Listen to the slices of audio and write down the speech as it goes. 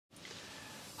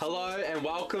Hello and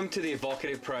welcome to the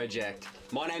Evocative Project.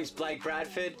 My name's Blake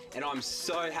Bradford and I'm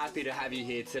so happy to have you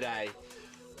here today.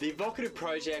 The Evocative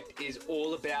Project is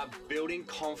all about building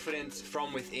confidence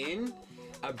from within,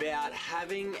 about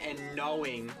having and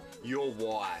knowing your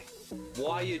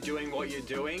why you're doing what you're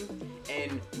doing,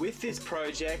 and with this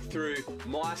project, through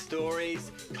my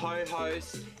stories,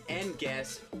 co-hosts and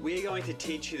guests, we're going to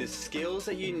teach you the skills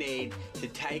that you need to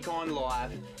take on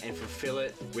life and fulfill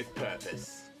it with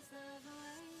purpose.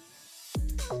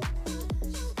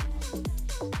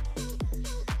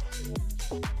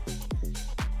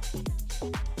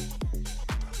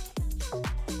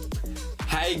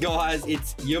 Hey guys,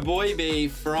 it's your boy B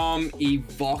from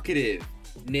Evocative.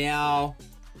 Now,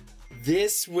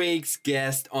 this week's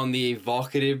guest on the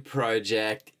Evocative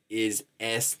Project is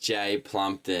SJ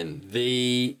Plumpton,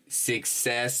 the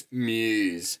Success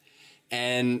Muse.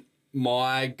 And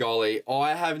my golly,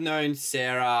 I have known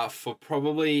Sarah for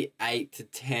probably 8 to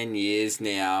 10 years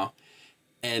now.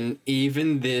 And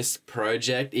even this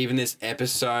project, even this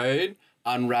episode,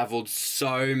 unraveled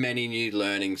so many new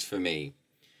learnings for me.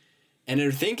 And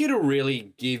I think it'll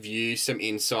really give you some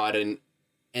insight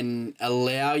and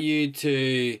allow you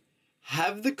to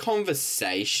have the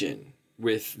conversation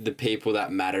with the people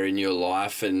that matter in your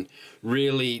life and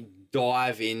really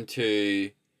dive into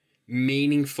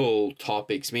meaningful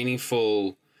topics,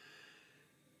 meaningful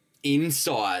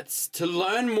insights to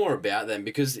learn more about them.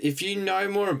 Because if you know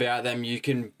more about them, you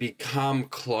can become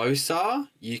closer,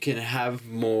 you can have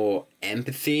more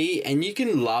empathy, and you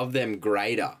can love them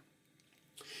greater.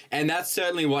 And that's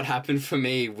certainly what happened for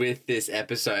me with this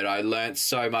episode. I learned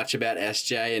so much about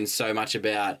SJ and so much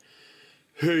about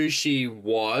who she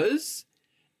was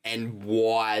and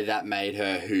why that made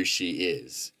her who she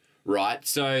is, right?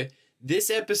 So this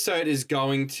episode is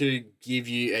going to give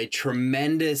you a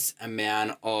tremendous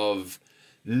amount of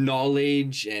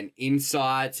knowledge and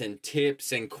insights and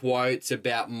tips and quotes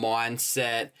about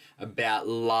mindset, about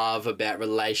love, about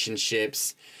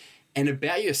relationships, and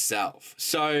about yourself.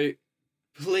 So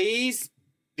please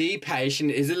be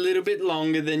patient. It is a little bit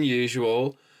longer than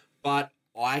usual, but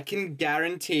I can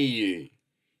guarantee you,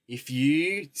 if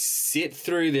you sit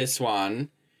through this one,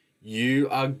 you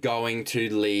are going to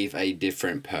leave a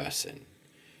different person.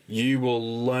 You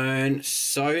will learn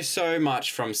so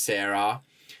much from Sarah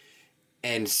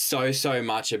and so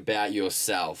much about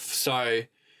yourself. So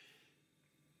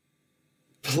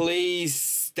please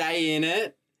stay in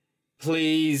it.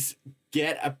 Please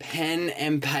get a pen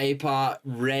and paper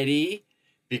ready,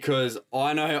 because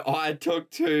I know I took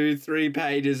 2-3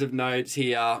 pages of notes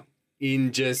here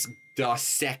in just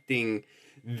dissecting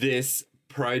this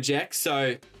project.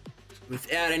 So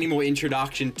without any more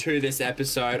introduction to this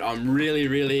episode, I'm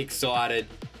really excited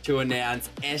to announce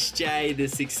SJ, the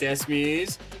Success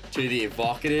Muse, to the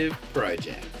Evocative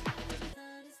Project.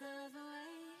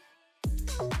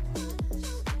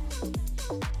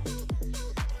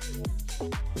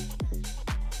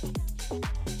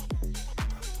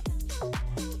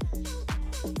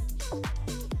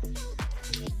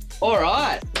 All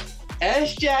right,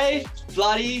 SJ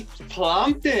bloody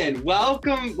Plumpton,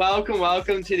 welcome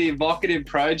to the Evocative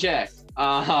Project.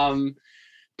 Thank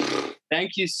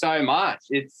you so much.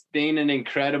 It's been an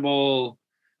incredible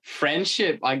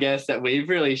friendship, I guess, that we've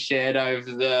really shared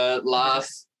over the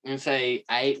last, let's say,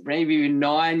 8, maybe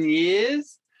 9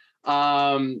 years.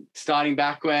 Starting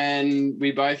back when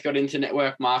we both got into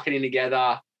network marketing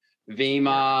together,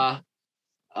 Vima,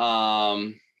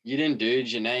 you didn't do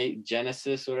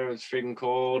Genesis, whatever it's freaking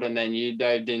called, and then you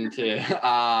dove into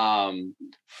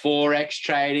Forex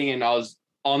trading, and I was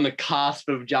on the cusp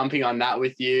of jumping on that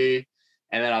with you.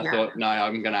 And then I thought, no,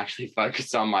 I'm going to actually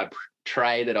focus on my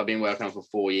trade that I've been working on for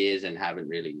 4 years and haven't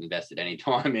really invested any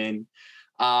time in.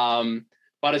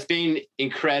 But it's been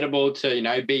incredible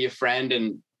to, be your friend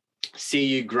and see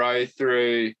you grow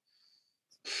through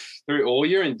all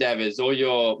your endeavors, all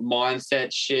your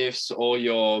mindset shifts, all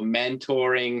your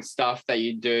mentoring stuff that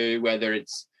you do, whether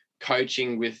it's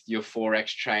coaching with your Forex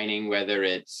training, whether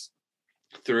it's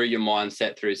through your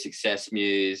mindset, through Success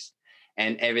Muse,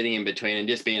 and everything in between, and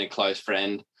just being a close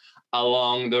friend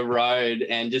along the road,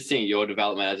 and just seeing your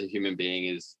development as a human being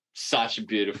is such a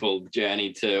beautiful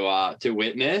journey to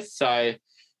witness. So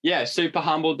yeah, super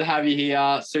humbled to have you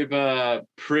here, super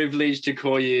privileged to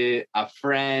call you a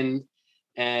friend.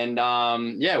 And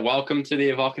welcome to the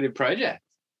Evocative Project.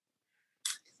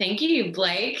 Thank you,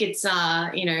 Blake. It's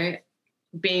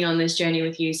being on this journey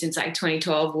with you since like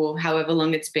 2012 or however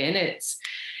long it's been. It's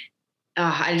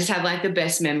I just have like the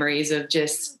best memories of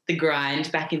just the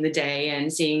grind back in the day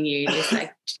and seeing you just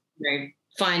like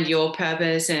find your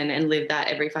purpose and live that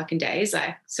every fucking day is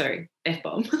like, sorry,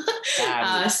 F-bomb.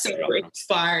 So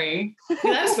inspiring.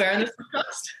 Will I swear on this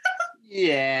podcast?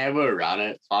 Yeah, we'll run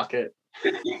it. Fuck it.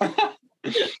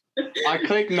 I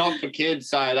clicked not for kids,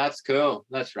 so that's cool.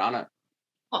 Let's run it.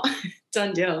 Oh,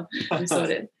 done deal. I'm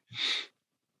sorted.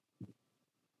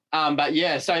 But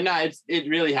yeah, so no, it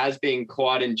really has been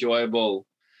quite enjoyable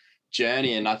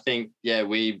journey, and I think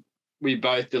we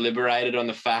both deliberated on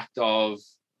the fact of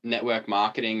network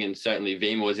marketing, and certainly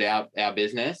Vima was our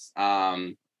business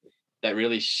that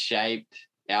really shaped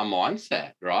our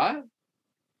mindset, right?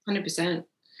 100%.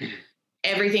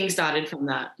 Everything started from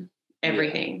that.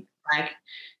 Everything. Like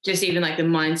just even like the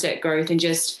mindset growth, and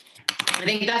just I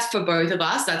think that's for both of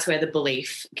us, that's where the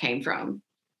belief came from.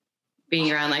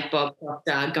 Being around like Bob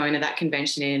Proctor, going to that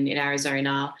convention in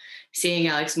Arizona, seeing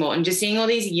Alex Morton, just seeing all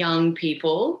these young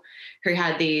people who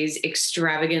had these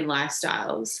extravagant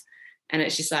lifestyles. And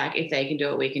it's just like, if they can do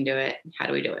it, we can do it. How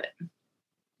do we do it?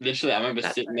 Literally, I remember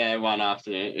sitting there one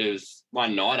afternoon. It was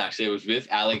one night, actually. It was with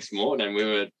Alex Morton, and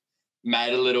we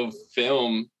made a little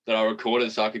film that I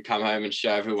recorded so I could come home and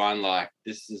show everyone, like,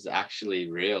 this is actually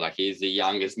real. Like, he's the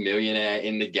youngest millionaire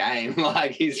in the game.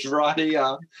 Like, he's right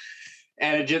here.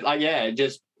 And it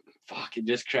just, it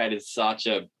just created such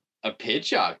a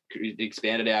picture. It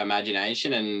expanded our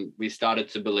imagination, and we started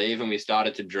to believe, and we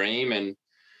started to dream and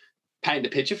paint the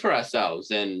picture for ourselves.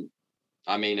 And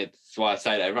I mean, it's why I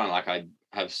say to everyone, like, I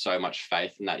have so much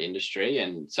faith in that industry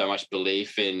and so much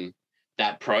belief in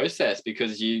that process,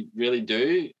 because you really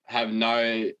do have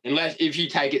unless if you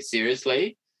take it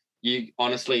seriously, you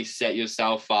honestly set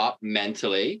yourself up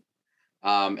mentally,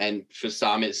 and for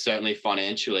some it's certainly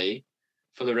financially,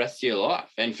 for the rest of your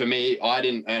life. And for me, I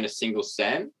didn't earn a single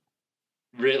cent,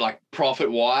 really, like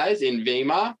profit wise in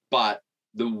Vima, but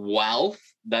the wealth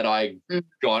that I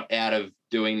got out of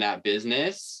doing that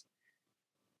business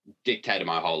dictated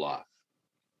my whole life.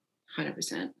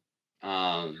 100%.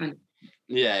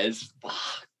 Yeah, it's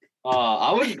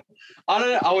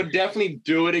I would definitely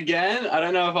do it again. I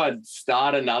don't know if I'd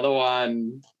start another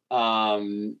one now.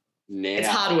 It's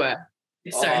hard work.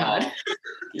 It's so hard.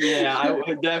 Yeah,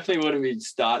 I definitely wouldn't be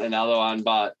starting another one,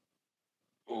 but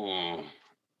I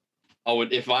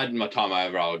would, if I had my time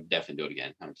over, I would definitely do it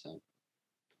again, 100%.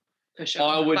 For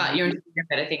sure. But you're doing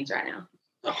better things right now.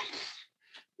 Oh,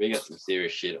 we got some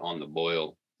serious shit on the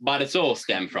boil, but it's all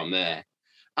stemmed from there.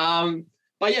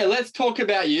 But yeah, let's talk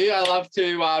about you. I love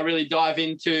to really dive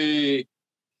into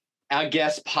our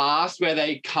guests' past, where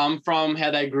they come from, how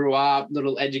they grew up,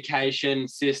 little education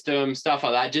system, stuff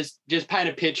like that. Just paint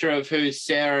a picture of who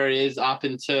Sarah is up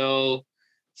until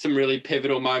some really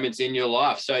pivotal moments in your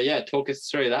life. So yeah, talk us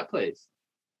through that, please.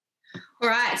 All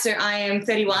right. So I am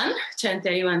 31, turned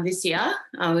 31 this year.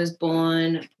 I was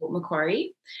born at Port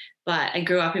Macquarie, but I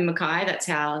grew up in Mackay. That's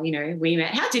how, we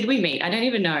met. How did we meet? I don't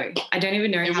even know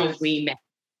how we met.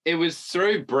 It was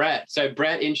through Brett. So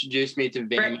Brett introduced me to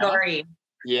Vima. Brett Gorey.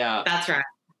 Yeah. That's right.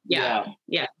 Yeah.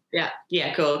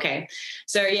 Cool. Okay.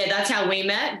 So yeah, that's how we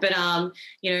met. But I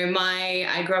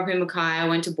grew up in Mackay. I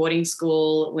went to boarding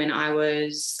school when I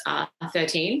was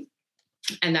 13,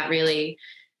 and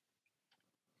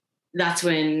that's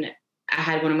when I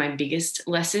had one of my biggest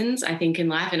lessons, I think, in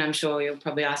life. And I'm sure you'll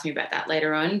probably ask me about that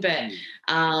later on. But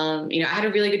I had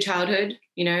a really good childhood.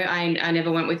 I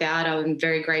never went without. I'm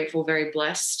very grateful, very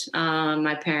blessed.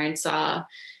 My parents are,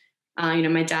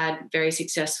 my dad, very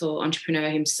successful entrepreneur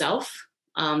himself.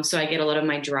 So I get a lot of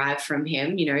my drive from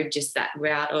him, just that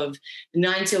route of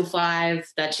 9 till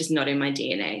 5, that's just not in my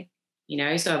DNA,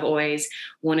 so I've always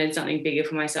wanted something bigger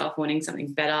for myself, wanting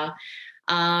something better.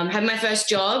 Had my first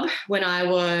job when I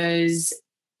was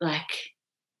like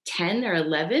 10 or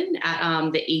 11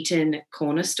 at the Eaton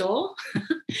corner store.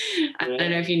 I don't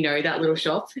know if you know that little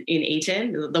shop in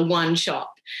Eaton, the one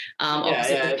shop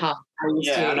opposite the pub.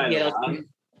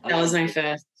 That was my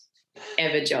first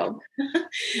ever job.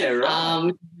 Yeah,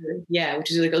 right.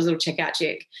 Which is like a little checkout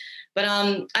chick. But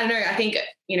I don't know, I think,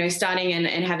 starting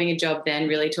and having a job then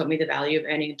really taught me the value of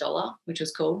earning $1, which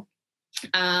was cool.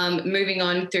 Moving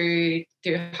on through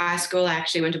high school, I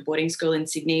actually went to boarding school in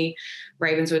Sydney,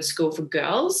 Ravenswood School for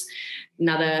Girls.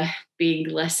 Another big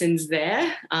lessons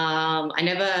there.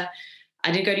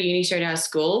 I didn't go to uni straight out of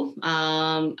school.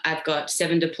 I've got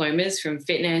 7 diplomas from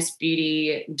fitness,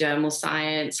 beauty, dermal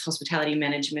science, hospitality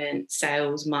management,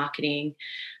 sales, marketing.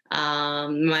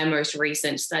 My most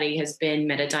recent study has been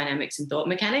metadynamics and thought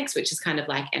mechanics, which is kind of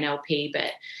like NLP, but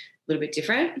a little bit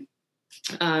different.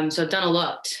 So I've done a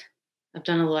lot.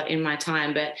 in my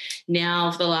time, but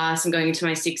now I'm going into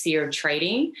my 6th year of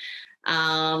trading.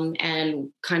 And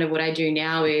kind of what I do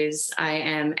now is I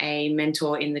am a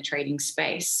mentor in the trading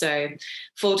space. So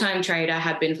full-time trader,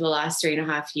 have been for the last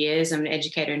 3.5 years. I'm an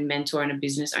educator and mentor and a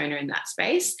business owner in that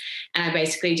space. And I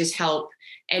basically just help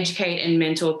educate and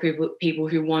mentor people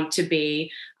who want to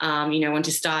be, want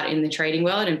to start in the trading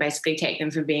world, and basically take them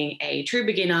from being a true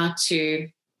beginner to,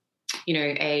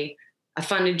 a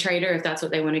funded trader, if that's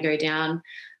what they want to go down.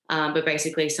 But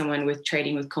basically someone with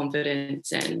trading with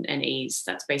confidence and ease.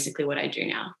 That's basically what I do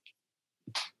now.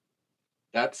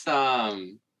 That's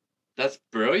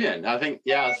brilliant. I think,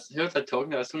 who was I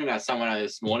talking to? I was talking about someone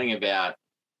this morning about,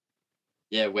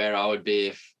 where I would be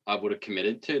if I would have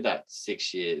committed to that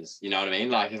 6 years. You know what I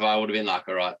mean? Like if I would have been like,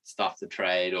 all right, stuff the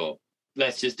trade, or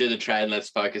let's just do the trade and let's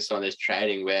focus on this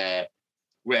trading, where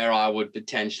I would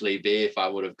potentially be if I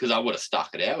would have, because I would have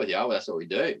stuck it out with you. That's what we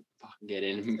do. Fucking get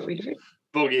in. That's what we do.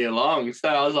 Boogie along. So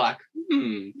I was like,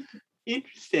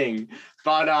 interesting.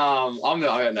 But I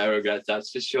got no regrets,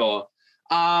 that's for sure.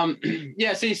 So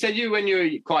you said when you were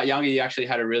quite younger, you actually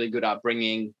had a really good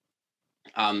upbringing.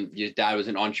 Your dad was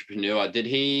an entrepreneur. Do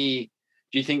you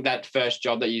think that first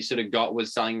job that you sort of got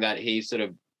was something that he sort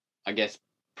of, I guess,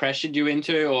 pressured you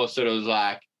into, or sort of was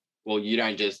like, well, you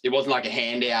don't just, it wasn't like a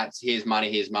handout, here's money.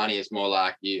 It's more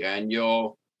like you earn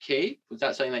your keep. Was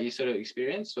that something that you sort of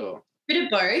experienced, or? Bit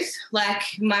of both. Like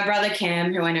my brother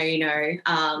Cam, who I know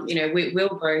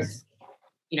we'll both,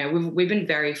 we've been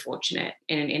very fortunate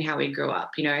in how we grew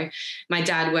up. My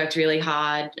dad worked really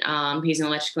hard. He's an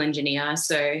electrical engineer,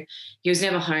 so he was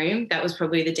never home. That was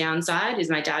probably the downside, is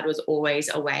my dad was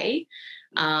always away.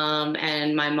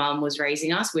 And my mum was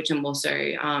raising us, which I'm also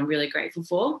really grateful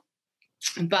for.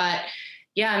 But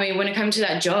when it comes to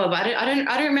that job, I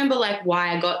don't remember like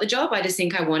why I got the job. I just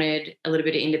think I wanted a little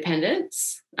bit of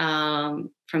independence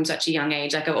from such a young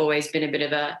age. Like I've always been a bit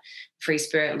of a free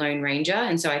spirit lone ranger.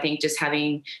 And so I think just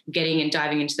getting and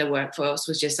diving into the workforce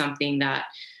was just something that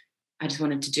I just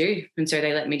wanted to do. And so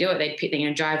they let me do it.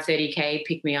 They'd drive 30K,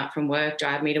 pick me up from work,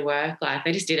 drive me to work. Like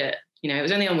they just did it. It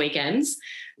was only on weekends.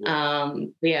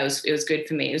 It was good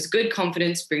for me. It was good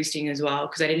confidence boosting as well,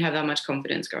 because I didn't have that much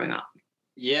confidence growing up.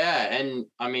 Yeah, and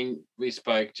I mean, we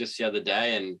spoke just the other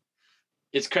day, and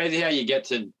it's crazy how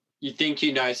you think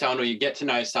you know someone, or you get to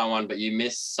know someone, but you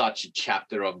miss such a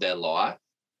chapter of their life.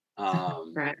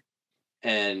 Right.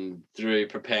 And through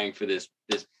preparing for this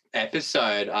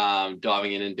episode,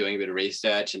 diving in and doing a bit of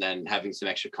research and then having some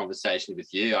extra conversation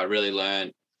with you, I really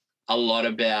learned a lot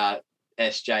about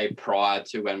SJ prior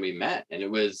to when we met. And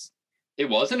it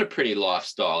wasn't a pretty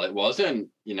lifestyle. It wasn't,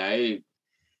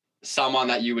 someone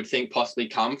that you would think possibly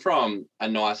come from a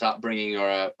nice upbringing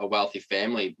or a wealthy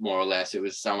family, more or less. It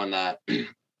was someone that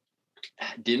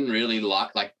didn't really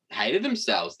hated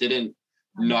themselves, didn't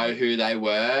know who they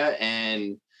were,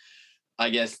 and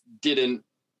I guess didn't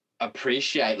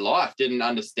appreciate life, didn't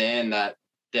understand that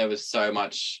there was so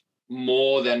much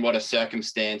more than what a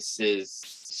circumstances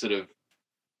sort of,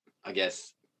 I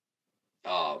guess,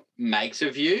 makes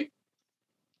of you.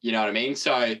 You know what I mean?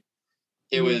 So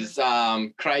it was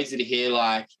crazy to hear,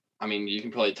 you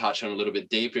can probably touch on a little bit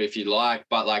deeper if you'd like,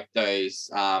 but like those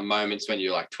moments when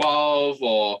you're like 12,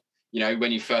 or,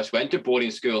 when you first went to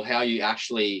boarding school, how you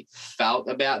actually felt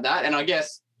about that. And I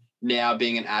guess now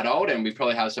being an adult, and we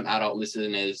probably have some adult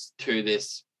listeners to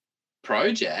this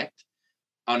project,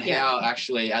 on how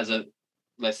actually as a,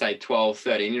 let's say 12,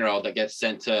 13-year-old that gets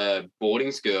sent to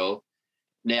boarding school,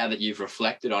 now that you've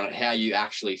reflected on it, how you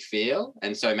actually feel.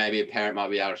 And so maybe a parent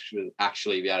might be able to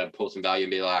actually be able to pull some value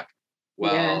and be like,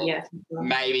 well,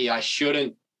 maybe I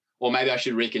shouldn't, or maybe I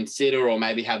should reconsider, or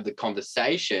maybe have the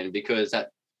conversation, because at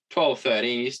 12,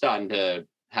 13, you're starting to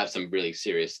have some really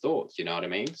serious thoughts, you know what I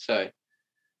mean? So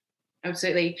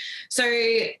absolutely. So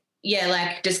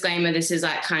disclaimer, this is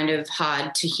like kind of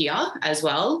hard to hear as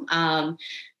well.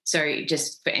 So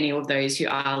just for any of those who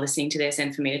are listening to this,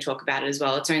 and for me to talk about it as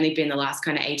well, it's only been the last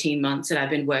kind of 18 months that I've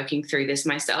been working through this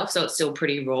myself. So it's still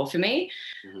pretty raw for me.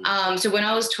 Mm-hmm. So when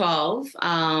I was 12,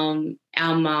 our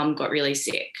mum got really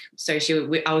sick. So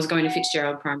I was going to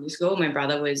Fitzgerald Primary School. My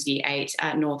brother was year 8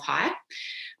 at North High.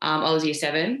 I was year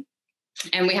 7.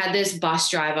 And we had this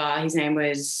bus driver. His name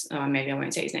was, maybe I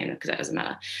won't say his name because that doesn't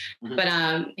matter. Mm-hmm.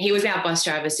 But he was our bus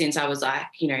driver since I was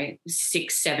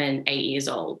 6, 7, 8 years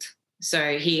old.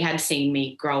 So he had seen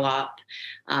me grow up.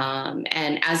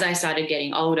 And as I started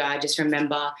getting older, I just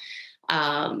remember,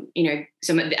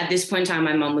 so at this point in time,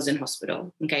 my mum was in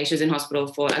hospital. Okay. She was in hospital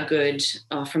for a good,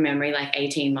 from memory,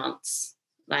 18 months,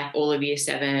 all of year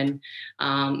 7,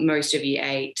 most of year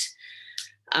 8.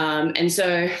 And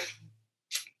so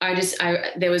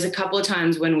there was a couple of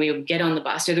times when we would get on the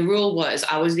bus. So the rule was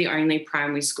I was the only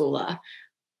primary schooler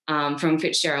from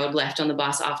Fitzgerald left on the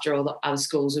bus after all the other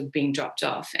schools were being dropped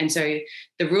off. And so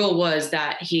the rule was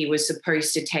that he was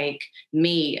supposed to take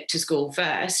me to school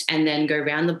first and then go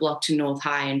around the block to North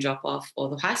High and drop off all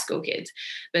the high school kids.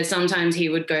 But sometimes he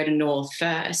would go to North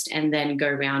first and then go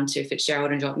around to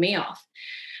Fitzgerald and drop me off.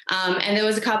 And there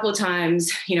was a couple of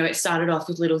times, it started off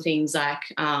with little things like,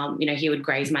 he would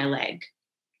graze my leg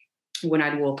when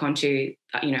I'd walk onto,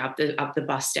 up the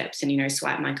bus steps and,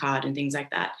 swipe my card and things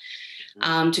like that.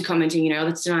 To commenting,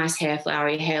 that's a nice hair flower,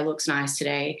 your hair looks nice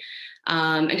today.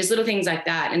 And just little things like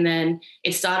that. And then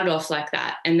it started off like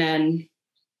that. And then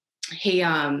he,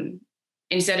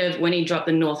 instead of when he dropped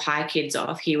the North High kids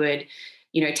off, he would,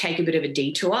 take a bit of a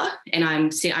detour. And I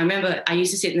remember I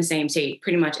used to sit in the same seat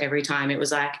pretty much every time. It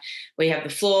was like where you have the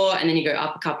floor and then you go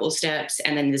up a couple of steps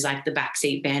and then there's like the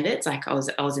backseat bandits. Like I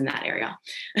was in that area,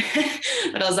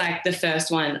 but I was like the first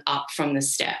one up from the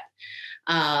step.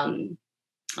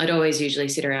 I'd always usually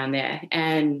sit around there,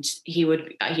 and he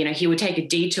would take a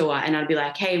detour and I'd be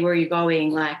like, hey, where are you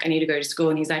going? Like, I need to go to school.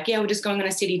 And he's like, yeah, we're just going on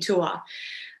a city tour.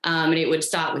 And it would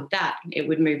start with that. It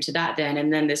would move to that then.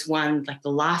 And then this one, like the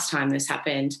last time this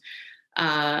happened,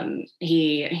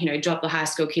 he, dropped the high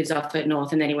school kids off at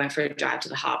North and then he went for a drive to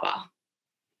the harbour.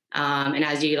 And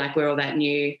as where all that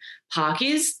new park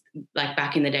is, like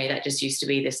back in the day, that just used to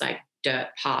be this like dirt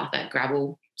path, that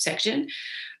gravel section.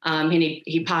 And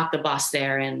he parked the bus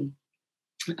there and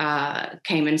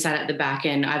came and sat at the back,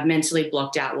 and I've mentally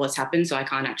blocked out what's happened, so I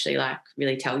can't actually like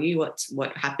really tell you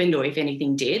what happened or if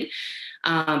anything did.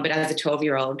 But as a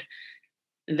 12-year-old,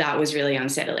 that was really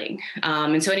unsettling.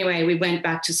 And so anyway, we went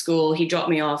back to school. He dropped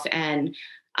me off, and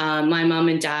my mum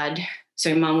and dad.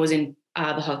 So mum was in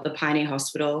the Pioneer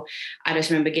Hospital. I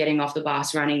just remember getting off the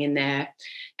bus, running in there.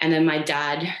 And then my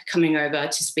dad coming over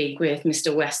to speak with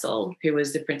Mr. Wessel, who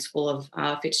was the principal of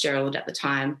Fitzgerald at the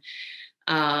time.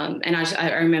 And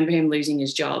I remember him losing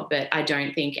his job, but I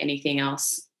don't think anything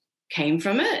else came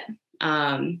from it.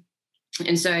 And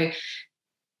so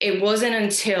it wasn't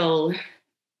until,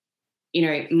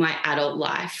 my adult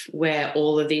life where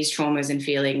all of these traumas and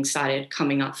feelings started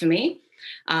coming up for me.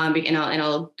 And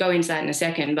I'll go into that in a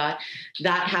second, but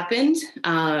that happened.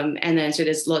 And then so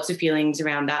there's lots of feelings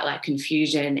around that, like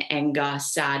confusion, anger,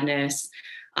 sadness,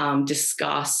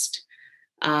 disgust,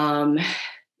 and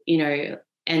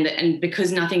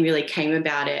because nothing really came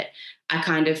about it, I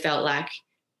kind of felt like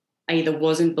I either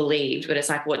wasn't believed, but it's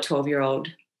like what 12-year-old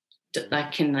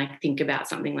can think about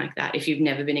something like that if you've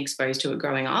never been exposed to it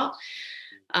growing up.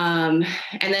 And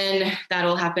then that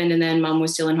all happened, and then mum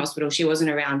was still in hospital. She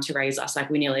wasn't around to raise us, like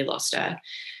we nearly lost her.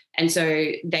 And so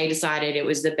they decided it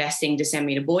was the best thing to send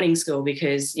me to boarding school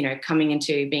because, coming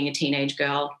into being a teenage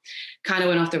girl kind of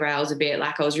went off the rails a bit.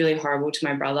 Like I was really horrible to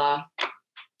my brother.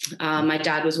 My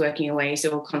dad was working away, so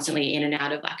we were constantly in and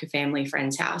out of like a family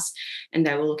friend's house, and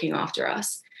they were looking after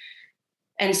us.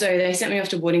 And so they sent me off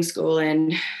to boarding school,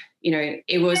 and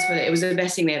it was the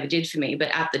best thing they ever did for me. But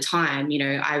at the time,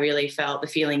 I really felt the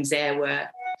feelings there were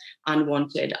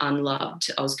unwanted,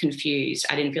 unloved. I was confused.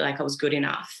 I didn't feel like I was good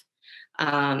enough.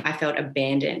 I felt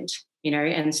abandoned,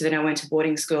 and so then I went to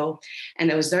boarding school, and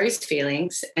there was those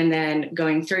feelings. And then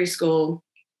going through school,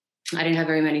 I didn't have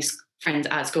very many friends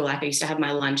at school. Like I used to have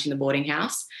my lunch in the boarding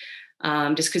house,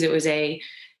 just because it was a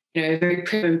very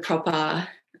prim and proper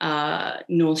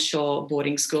North Shore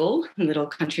boarding school, a little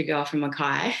country girl from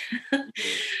Mackay.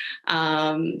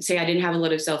 So I didn't have a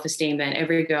lot of self-esteem then.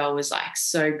 Every girl was like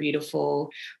so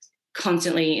beautiful,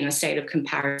 constantly in a state of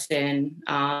comparison.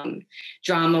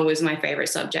 Drama was my favorite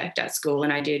subject at school,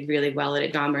 and I did really well at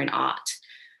it, drama and art.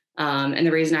 And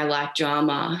the reason I liked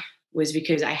drama was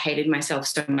because I hated myself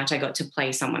so much I got to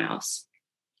play someone else.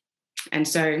 And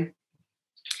so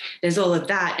there's all of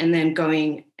that. And then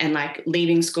going and like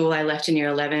leaving school, I left in year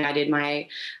 11. I did my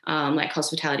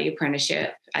hospitality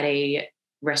apprenticeship at a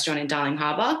restaurant in Darling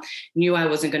Harbour. Knew I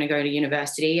wasn't going to go to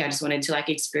university. I just wanted to like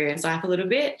experience life a little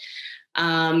bit.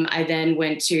 I then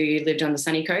lived on the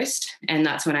sunny coast, and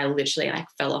that's when I literally like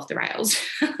fell off the rails.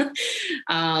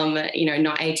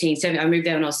 Not 18, 17. I moved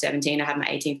there when I was 17. I had my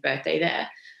 18th birthday there.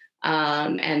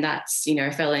 And that's,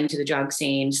 fell into the drug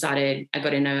scene, I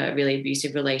got in a really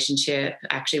abusive relationship,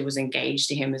 actually was engaged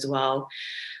to him as well.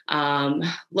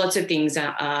 Lots of things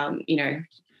that,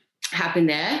 happened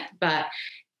there, but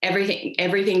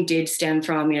everything did stem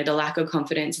from, the lack of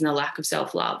confidence and the lack of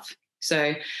self-love.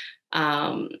 So,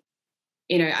 I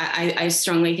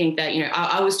strongly think that,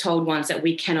 I was told once that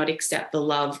we cannot accept the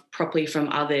love properly from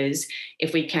others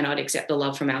if we cannot accept the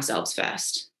love from ourselves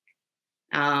first.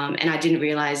 And I didn't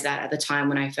realize that at the time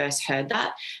when I first heard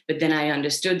that, but then I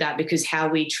understood that because how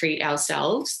we treat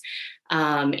ourselves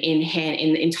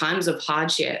in times of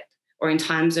hardship or in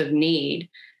times of need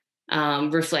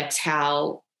reflects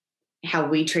how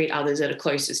we treat others that are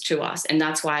closest to us. And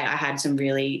that's why I had some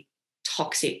really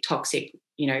toxic,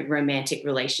 romantic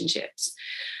relationships.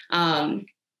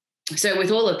 So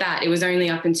with all of that, it was only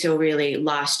up until really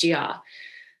last year,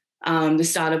 the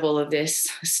start of all of this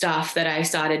stuff, that I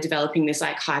started developing this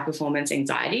like high performance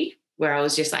anxiety, where I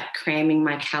was just like cramming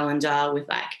my calendar with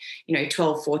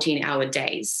 12, 14 hour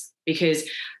days. Because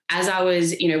as I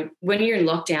was, when you're in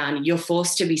lockdown, you're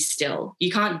forced to be still.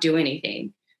 You can't do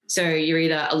anything. So you're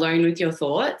either alone with your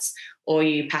thoughts or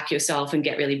you pack yourself and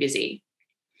get really busy.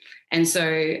 And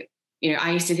so,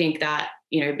 I used to think that,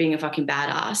 being a fucking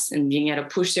badass and being able to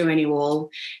push through any wall,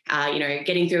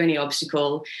 getting through any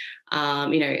obstacle,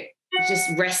 just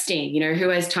resting, who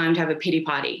has time to have a pity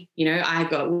party? I've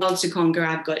got worlds to conquer.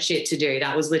 I've got shit to do.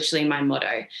 That was literally my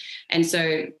motto. And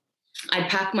so I'd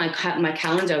pack my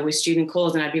calendar with student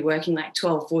calls and I'd be working like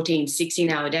 12, 14,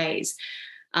 16-hour days.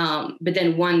 But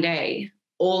then one day,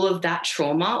 all of that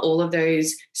trauma, all of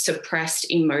those suppressed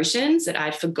emotions that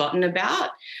I'd forgotten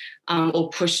about or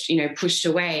pushed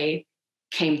away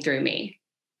came through me.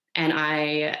 And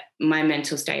my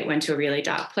mental state went to a really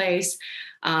dark place.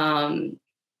 I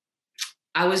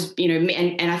was,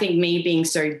 and I think me being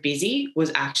so busy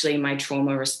was actually my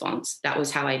trauma response. That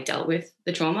was how I dealt with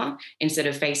the trauma. Instead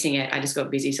of facing it, I just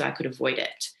got busy so I could avoid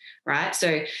it, right?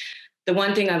 So the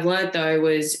one thing I've learned, though,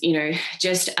 was,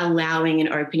 just allowing and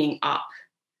opening up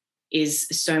is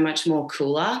so much more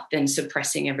cooler than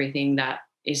suppressing everything that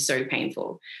is so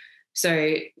painful.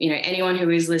 So, anyone who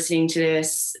is listening to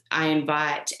this, I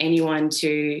invite anyone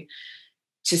to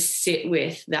sit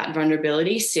with that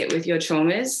vulnerability, sit with your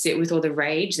traumas, sit with all the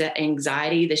rage, that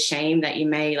anxiety, the shame that you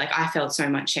may, I felt so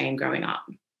much shame growing up.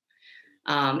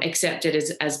 Accept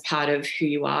it as part of who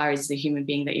you are, as the human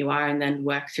being that you are, and then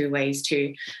work through ways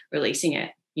to releasing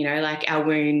it. Our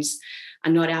wounds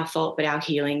are not our fault, but our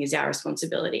healing is our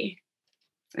responsibility.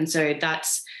 And so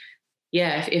that's,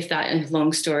 if that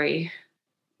long story,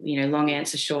 long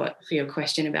answer short for your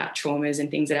question about traumas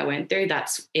and things that I went through,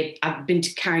 that's it. I've been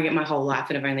carrying it my whole life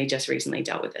and I've only just recently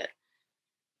dealt with it.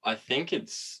 I think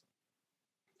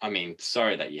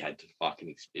sorry that you had to fucking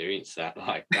experience that.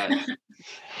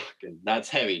 That's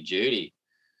heavy duty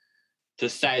to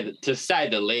say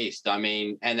the least.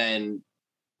 And then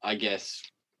I guess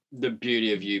the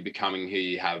beauty of you becoming who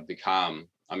you have become.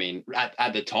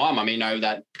 At the time, over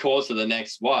that course of the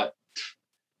next,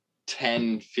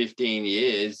 10, 15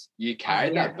 years, you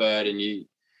carried that burden. You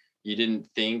didn't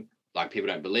think, people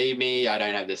don't believe me, I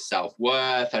don't have the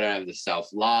self-worth, I don't have the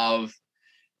self-love,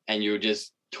 and you were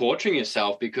just torturing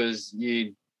yourself because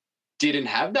you didn't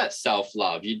have that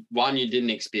self-love. You didn't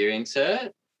experience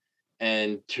it,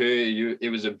 and two, it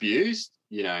was abused,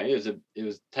 it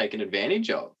was taken advantage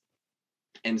of.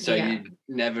 And so you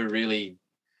never really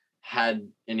had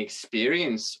an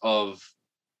experience of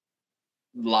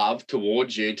love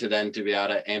towards you to then to be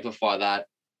able to amplify that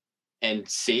and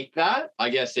seek that. I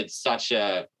guess it's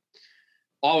I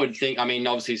would think,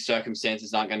 obviously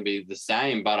circumstances aren't going to be the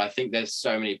same, but I think there's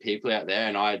so many people out there,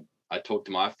 and I talk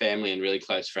to my family and really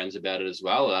close friends about it as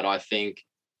well, that I think,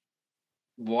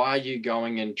 why are you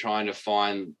going and trying to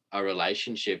find a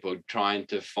relationship or trying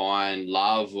to find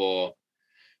love or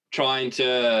trying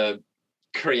to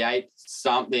create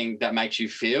something that makes you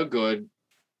feel good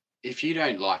if you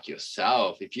don't like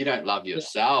yourself, if you don't love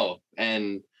yourself?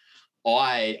 And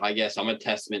I guess I'm a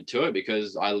testament to it,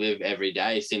 because I live every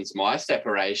day since my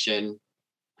separation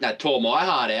that tore my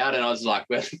heart out, and I was like,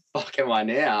 where the fuck am I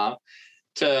now?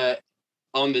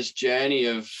 On this journey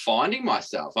of finding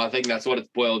myself. I think that's what it's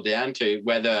boiled down to.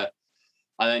 Whether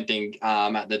I don't think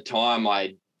at the time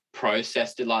I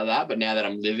processed it like that, but now that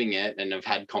I'm living it and I've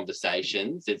had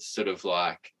conversations, it's sort of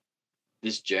like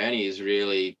this journey is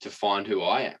really to find who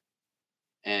I am.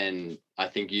 And I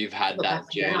think you've had that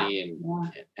journey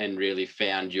and really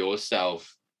found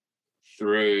yourself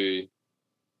through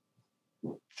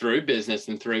business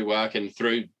and through work and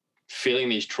through feeling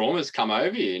these traumas come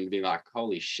over you and being like,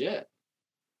 holy shit.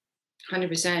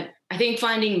 100%. I think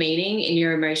finding meaning in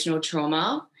your emotional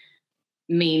trauma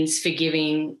means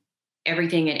forgiving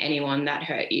everything and anyone that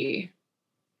hurt you.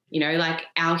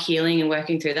 Our healing and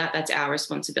working through that's our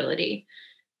responsibility.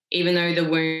 Even though the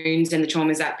wounds and the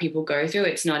traumas that people go through,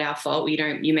 it's not our fault.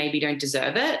 You maybe don't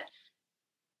deserve it.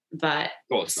 But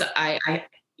so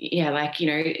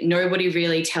nobody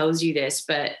really tells you this,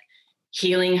 but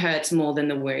healing hurts more than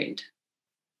the wound.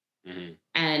 Mm-hmm.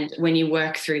 And when you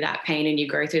work through that pain and you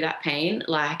go through that pain,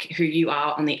 who you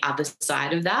are on the other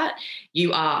side of that,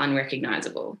 you are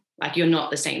unrecognizable. You're not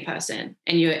the same person,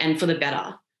 and for the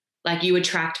better. Like you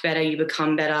attract better, you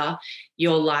become better.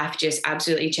 Your life just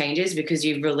absolutely changes because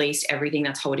you've released everything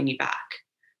that's holding you back.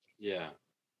 Yeah.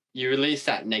 You release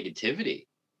that negativity,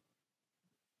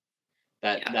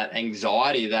 that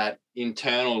anxiety, that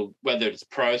internal, whether it's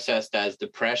processed as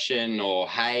depression or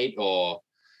hate or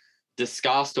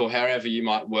disgust or however you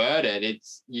might word it,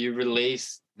 it's you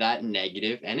release that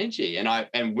negative energy. I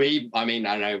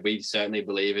know we certainly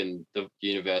believe in the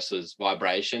universe's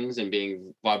vibrations and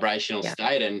being vibrational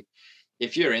state. And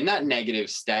if you're in that negative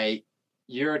state,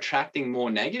 you're attracting more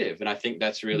negative. And I think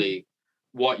that's really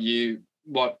what your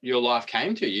life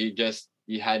came to.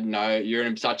 You're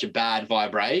in such a bad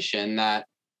vibration that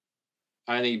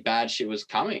only bad shit was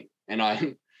coming. And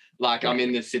I'm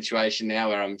in this situation now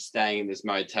where I'm staying in this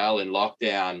motel in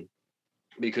lockdown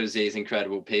because these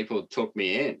incredible people took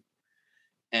me in.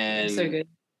 And so good.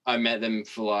 I met them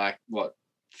for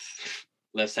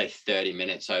let's say 30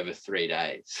 minutes over 3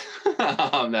 days.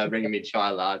 They're bringing me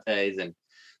chai lattes and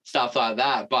stuff like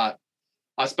that. But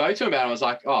I spoke to them about it. I was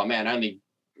like, oh man,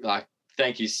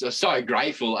 thank you. So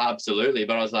grateful. Absolutely.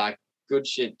 But I was like, good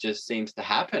shit just seems to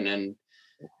happen. And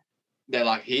they're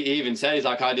like, he even said, he's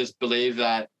like, I just believe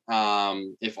that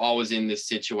if I was in this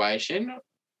situation,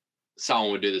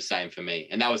 someone would do the same for me.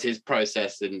 And that was his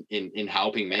process in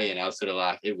helping me. And I was sort of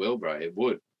like, it will, bro. It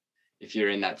would. If you're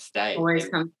in that state. Always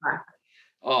comes back.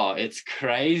 Oh, it's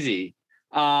crazy.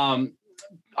 I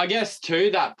guess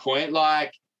to that point,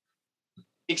 like,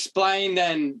 explain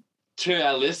then to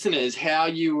our listeners how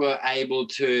you were able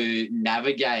to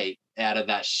navigate out of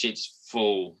that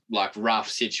shitful, like, rough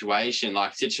situation,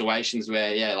 like situations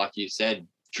where, like you said,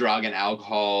 drug and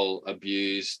alcohol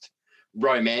abused,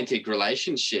 romantic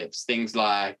relationships, things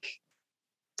like,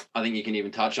 I think you can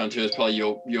even touch on too, is probably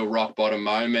your rock bottom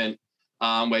moment,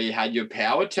 where you had your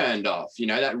power turned off,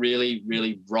 that really,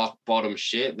 really rock bottom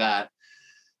shit that,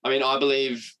 I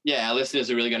believe, our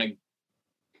listeners are really going to,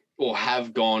 or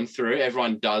have gone through,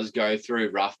 everyone does go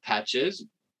through rough patches,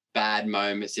 bad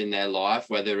moments in their life,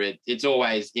 whether it's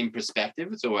always in perspective,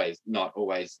 it's always not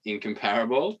always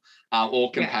incomparable,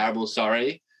 or comparable,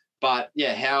 sorry. But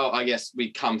how I guess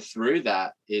we come through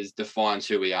that defines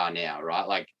who we are now, right?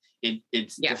 Like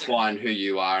it's defined who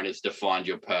you are, and it's defined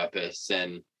your purpose.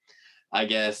 And I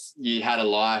guess you had a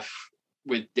life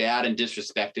with doubt and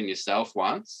disrespect in yourself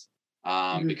once,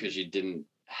 because you didn't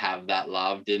have that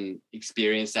love, didn't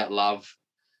experience that love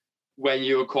when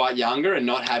you were quite younger, and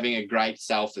not having a great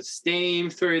self-esteem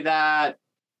through that.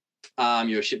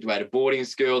 You were shipped away to boarding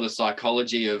school, the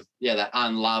psychology of, that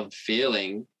unloved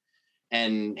feeling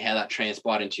and how that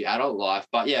transpired into your adult life.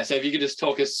 But so if you could just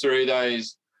talk us through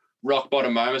those rock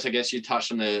bottom moments. I guess you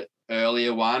touched on the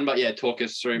earlier one, but talk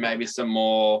us through maybe some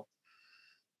more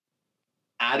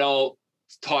adult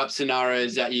type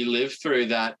scenarios that you lived through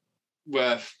that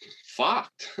were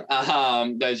fucked.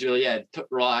 Those really,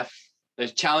 life,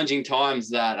 those challenging times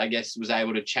that I guess was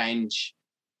able to change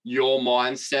your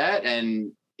mindset,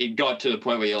 and it got to the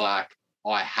point where you're like,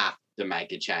 I have to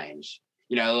make a change.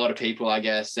 A lot of people, I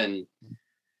guess, and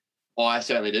I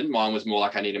certainly didn't. Mine was more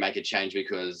like, I need to make a change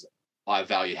because I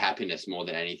value happiness more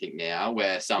than anything now,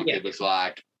 where some people it's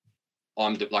like,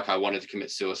 I wanted to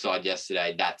commit suicide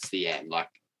yesterday. That's the end. Like,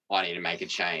 I need to make a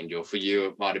change. Or for you,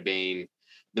 it might have been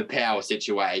the power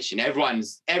situation.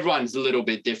 Everyone's a little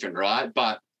bit different, right?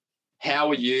 But how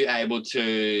were you able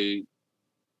to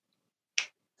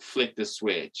flick the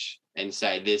switch and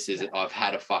say, this is it, I've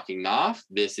had a fucking enough,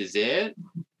 this is it,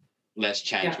 let's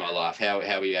change my life? How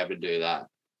were you able to do that?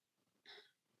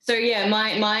 So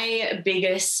my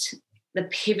biggest, the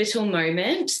pivotal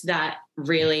moment that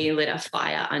really lit a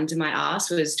fire under my ass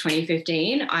was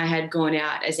 2015. I had gone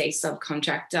out as a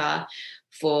subcontractor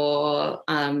for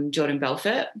Jordan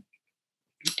Belfort,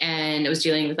 and it was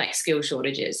dealing with like skill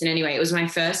shortages. And anyway, it was my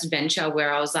first venture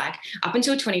where I was like, up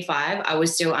until 25, I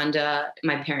was still under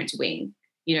my parents' wing.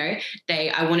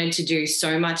 I wanted to do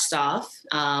so much stuff,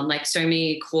 like so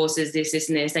many courses, this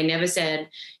and this. They never said,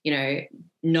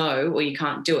 no, or you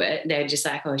can't do it. They're just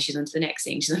like, oh, she's on to the next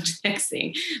thing. She's on to the next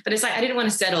thing. But it's like, I didn't want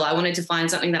to settle. I wanted to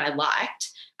find something that I liked.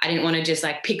 I didn't want to just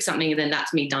like pick something and then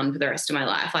that's me done for the rest of my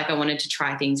life. Like, I wanted to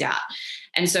try things out.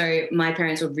 And so my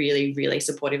parents were really, really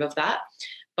supportive of that.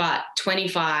 But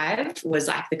 25 was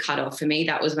like the cutoff for me.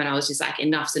 That was when I was just like,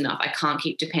 enough's enough. I can't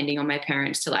keep depending on my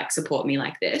parents to like support me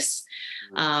like this.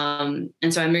 And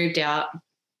so I moved out.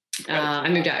 I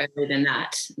moved out earlier than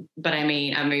that, but I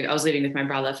was living with my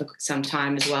brother for some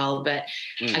time as well, but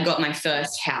I got my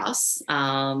first house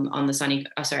on the sunny,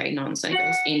 not on the sunny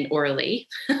coast, in Orally.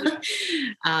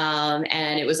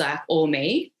 And it was like all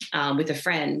me with a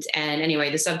friend. And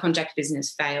anyway, the subcontract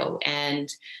business failed, and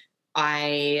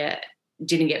I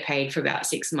didn't get paid for about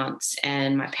 6 months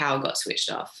and my power got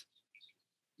switched off.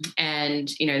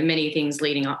 And, you know, many things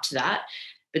leading up to that.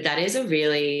 But that is a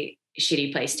really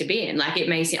shitty place to be in. Like, it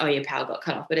may seem, oh, your power got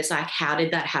cut off, but it's like, how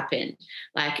did that happen?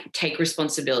 Like, take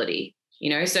responsibility, you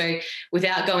know? So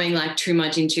without going like too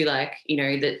much into like, you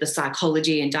know, the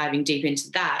psychology and diving deep into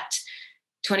that,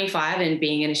 25 and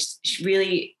being in a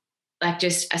really like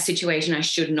just a situation I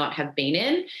should not have been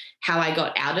in, how I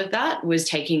got out of that was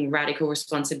taking radical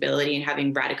responsibility and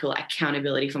having radical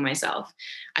accountability for myself.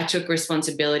 I took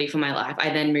responsibility for my life.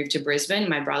 I then moved to Brisbane.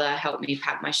 My brother helped me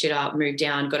pack my shit up, moved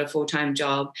down, got a full-time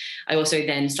job. I also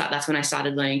then that's when I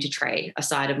started learning to trade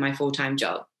aside of my full-time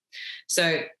job.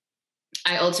 So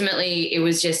I ultimately, it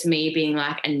was just me being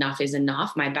like, enough is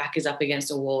enough. My back is up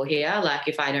against a wall here. Like,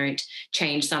 if I don't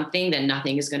change something, then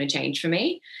nothing is going to change for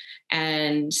me.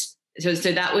 And so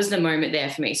that was the moment there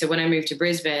for me. So when I moved to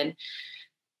Brisbane,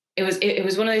 it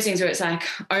was one of those things where it's like,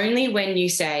 only when you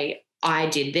say, I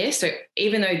did this. So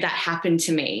even though that happened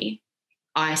to me,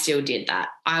 I still did that.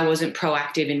 I wasn't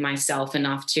proactive in myself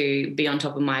enough to be on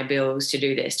top of my bills, to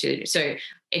do this, so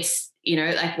it's, you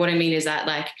know, like what I mean is that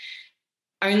like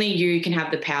only you can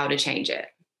have the power to change it.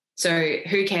 So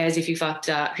who cares if you fucked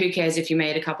up? Who cares if you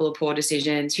made a couple of poor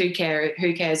decisions? Who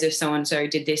cares if so-and-so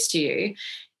did this to you?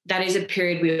 That is a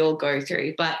period we all go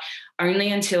through, but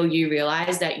only until you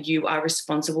realize that you are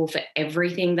responsible for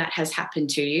everything that has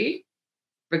happened to you,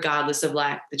 regardless of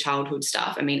like the childhood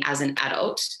stuff. I mean, as an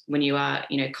adult, when you are,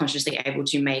 you know, consciously able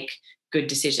to make good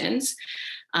decisions,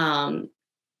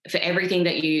 for everything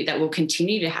that will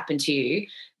continue to happen to you,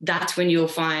 that's when you'll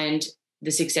find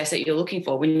the success that you're looking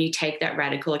for. When you take that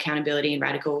radical accountability and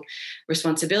radical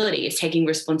responsibility, it's taking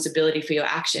responsibility for your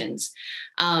actions.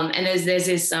 And there's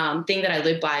this thing that I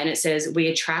live by, and it says, we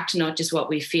attract not just what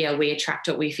we fear, we attract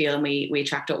what we feel, and we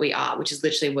attract what we are, which is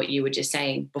literally what you were just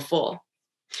saying before.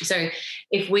 So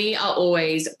if we are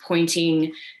always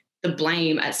pointing the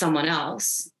blame at someone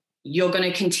else, you're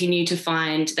going to continue to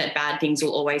find that bad things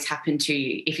will always happen to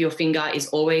you. If your finger is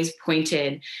always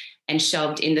pointed and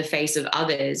shoved in the face of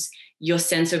others, your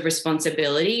sense of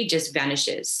responsibility just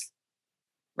vanishes,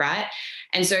 right?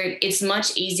 And so it's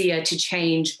much easier to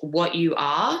change what you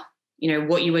are, you know,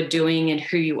 what you are doing and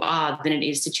who you are, than it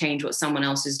is to change what someone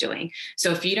else is doing.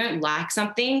 So if you don't like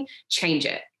something, change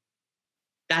it.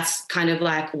 That's kind of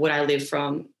like what I live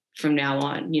from now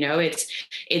on. You know,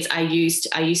 I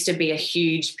used to be a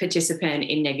huge participant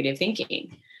in negative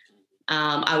thinking.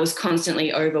 I was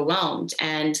constantly overwhelmed,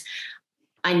 and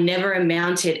I never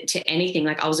amounted to anything.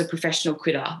 Like, I was a professional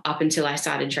quitter up until I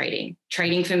started trading.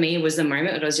 Trading for me was the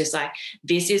moment that I was just like,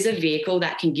 this is a vehicle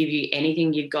that can give you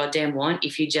anything you goddamn want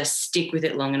if you just stick with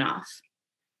it long enough.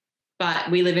 But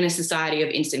we live in a society of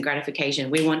instant gratification.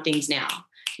 We want things now.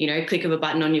 You know, click of a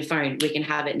button on your phone, we can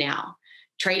have it now.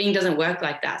 Trading doesn't work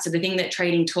like that. So the thing that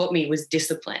trading taught me was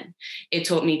discipline. It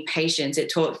taught me patience.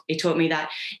 It taught me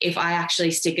that if I actually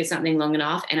stick at something long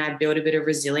enough and I build a bit of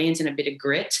resilience and a bit of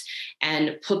grit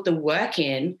and put the work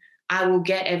in, I will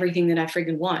get everything that I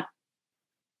friggin' want,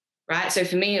 right? So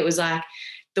for me, it was like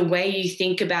the way you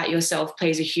think about yourself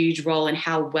plays a huge role in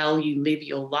how well you live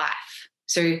your life.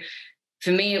 So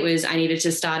for me, it was I needed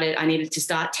to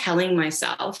start telling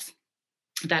myself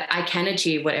that I can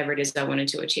achieve whatever it is I wanted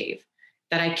to achieve,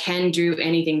 that I can do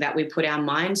anything that we put our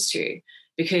minds to,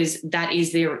 because that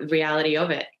is the reality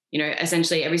of it. You know,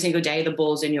 essentially every single day the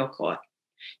ball's in your court.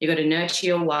 You got to nurture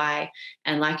your why.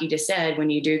 And like you just said,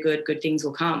 when you do good, good things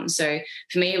will come. So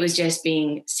for me, it was just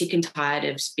being sick and tired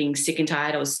of being sick and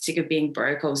tired. I was sick of being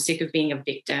broke. I was sick of being a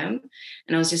victim.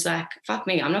 And I was just like, fuck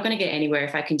me, I'm not going to get anywhere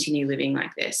if I continue living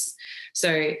like this.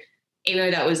 So even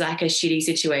though that was like a shitty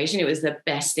situation, it was the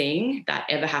best thing that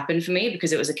ever happened for me,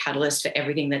 because it was a catalyst for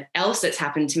everything that's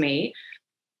happened to me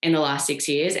in the last 6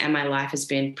 years. And my life has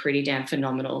been pretty damn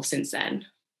phenomenal since then.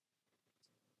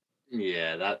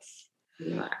 Yeah, that's...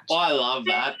 I love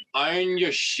that. Own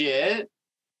your shit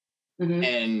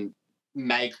and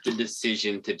make the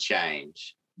decision to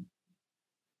change.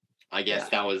 I guess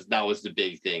that was the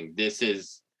big thing.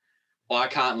 I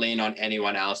can't lean on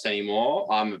anyone else anymore.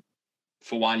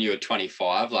 For one, you're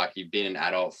 25, like you've been an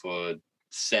adult for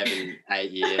 7-8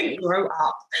 years. Grow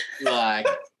up. Like,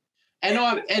 and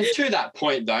to that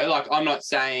point though, like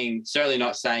certainly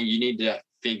not saying you need to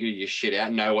figure your shit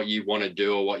out, know what you want to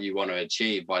do or what you want to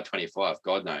achieve by 25.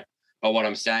 God, no. But what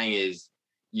I'm saying is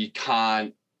you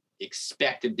can't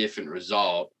expect a different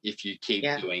result if you keep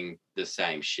doing the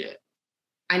same shit.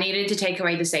 I needed to take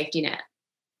away the safety net.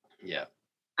 Yeah.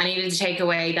 I needed to take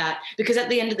away that, because at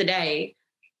the end of the day,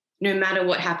 no matter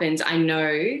what happens, I know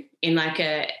in like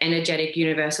a energetic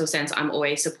universal sense, I'm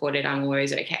always supported. I'm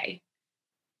always okay.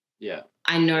 Yeah.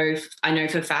 I know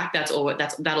for a fact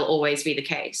that'll always be the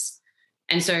case.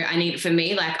 And so for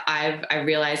me, like I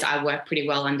realized I work pretty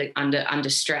well under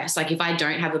stress. Like if I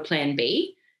don't have a plan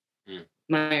B,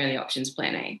 my only option is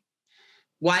plan A.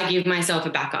 Why give myself a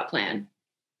backup plan?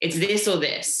 It's this or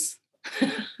this.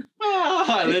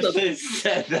 I literally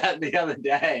said that the other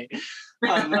day.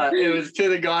 It was to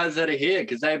the guys that are here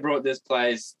because they brought this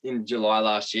place in July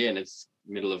last year, and it's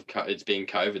it's been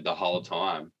COVID the whole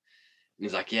time. And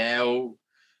he's like, yeah, well,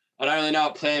 I don't really know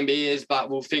what plan B is, but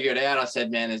we'll figure it out. I said,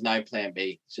 man, there's no plan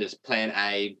B. It's just plan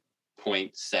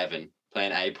A.7,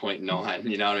 plan A.9.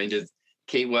 You know what I mean? Just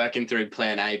keep working through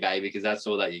plan A, baby, because that's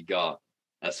all that you got.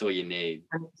 That's all you need.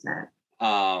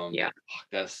 100%. Yeah.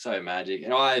 That's so magic.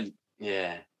 And I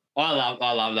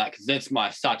love that because that's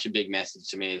such a big message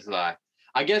to me. It's like,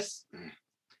 I guess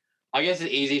it's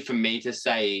easy for me to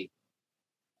say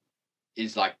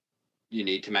is like, you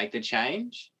need to make the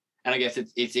change. And I guess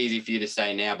it's easy for you to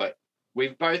say now, but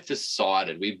we've both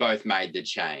decided, we both made the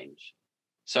change.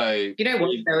 So you know what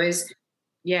though is,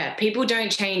 people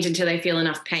don't change until they feel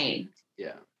enough pain.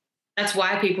 Yeah. That's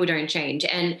why people don't change.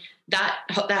 And that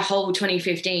whole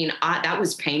 2015, that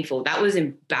was painful. That was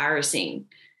embarrassing.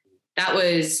 That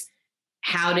was,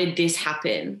 how did this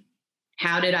happen?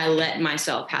 How did I let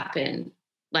myself happen?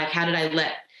 Like, how did I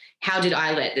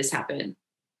let this happen?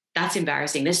 That's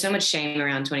embarrassing. There's so much shame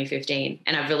around 2015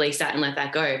 and I've released that and let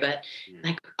that go. But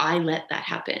like, I let that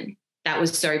happen. That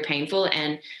was so painful,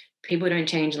 and people don't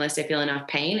change unless they feel enough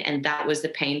pain. And that was the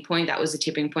pain point. That was the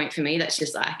tipping point for me. That's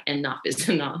just like, enough is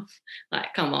enough.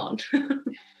 Like, come on.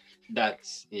 But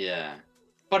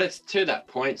it's to that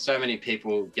point. So many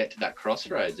people get to that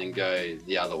crossroads and go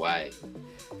the other way.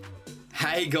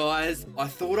 Hey guys, I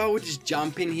thought I would just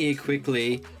jump in here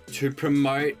quickly to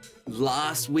promote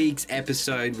last week's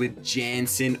episode with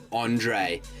Jansen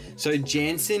Andre. So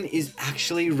Jansen is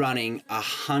actually running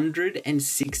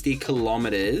 160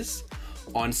 kilometers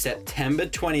on September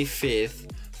 25th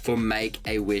for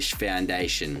Make-A-Wish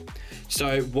Foundation.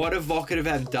 So what Evocative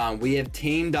have done, we have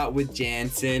teamed up with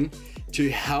Jansen to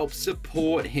help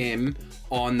support him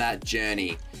on that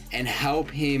journey and help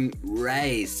him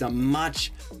raise some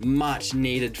much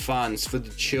needed funds for the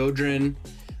children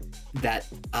that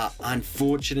are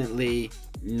unfortunately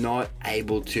not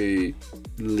able to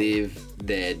live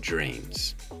their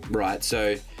dreams, right?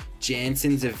 So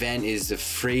Jansen's event is the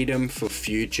Freedom for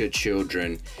Future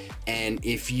Children. And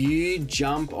if you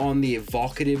jump on the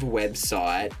Evocative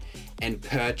website and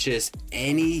purchase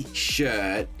any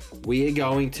shirt, we are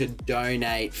going to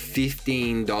donate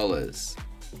 $15.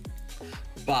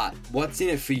 But what's in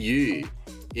it for you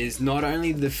is not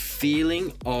only the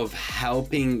feeling of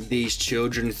helping these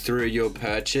children through your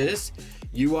purchase,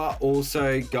 you are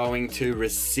also going to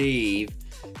receive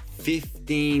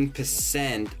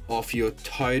 15% off your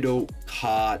total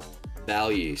cart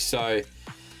value. So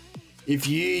if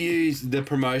you use the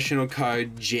promotional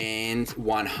code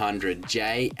JANS100,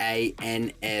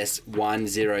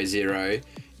 JANS100,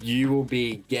 you will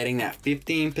be getting that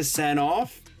 15%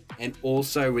 off. And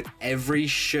also with every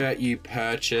shirt you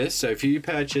purchase, so if you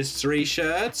purchase 3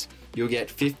 shirts, you'll get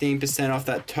 15% off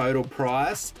that total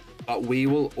price, but we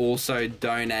will also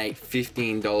donate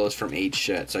 $15 from each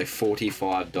shirt, so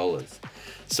 $45.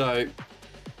 So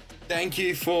thank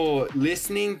you for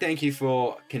listening, thank you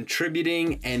for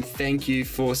contributing, and thank you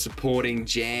for supporting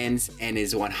Jans and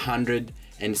his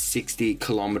 160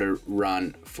 kilometer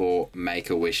run for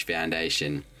Make-A-Wish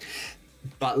Foundation.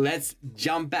 But let's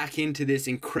jump back into this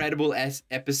incredible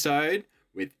episode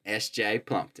with SJ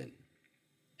Plumpton.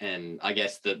 And I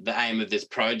guess the aim of this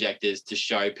project is to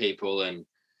show people, and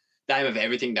the aim of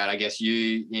everything that I guess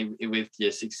you with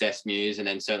your Success Muse, and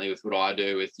then certainly with what I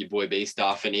do with your Boy B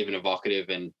stuff and even Evocative,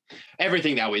 and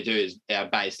everything that we do is our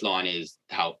baseline is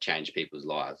to help change people's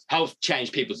lives, help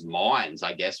change people's minds,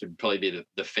 I guess would probably be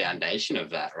the foundation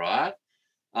of that, right?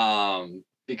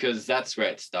 Because that's where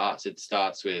it starts. It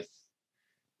starts with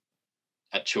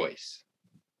a choice.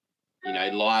 You know,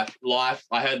 life,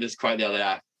 I heard this quote the other day,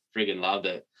 I friggin' loved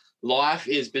it. Life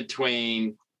is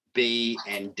between B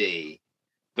and D,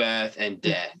 birth and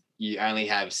death. You only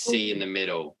have C in the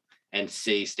middle, and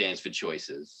C stands for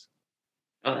choices.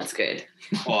 Oh, that's good.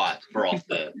 Oh, I frothed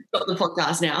it. Got the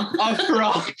podcast now. I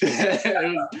frothed it.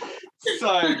 It was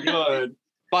so good.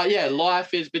 But yeah,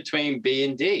 life is between B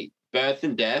and D, birth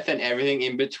and death, and everything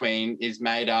in between is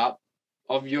made up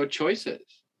of your choices.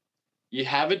 You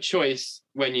have a choice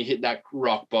when you hit that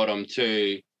rock bottom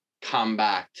to come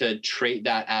back, to treat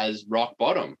that as rock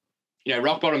bottom. You know,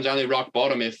 rock bottom's only rock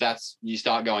bottom if that's, you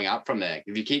start going up from there.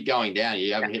 If you keep going down,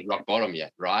 you haven't hit rock bottom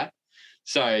yet, right?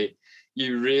 So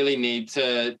you really need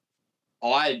to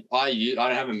I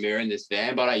don't have a mirror in this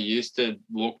van, but I used to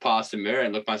look past the mirror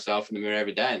and look myself in the mirror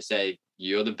every day and say,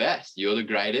 you're the best, you're the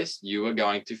greatest, you are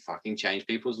going to fucking change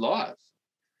people's lives.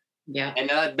 Yeah.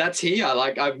 And that's here.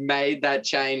 Like, I've made that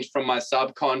change from my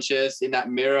subconscious in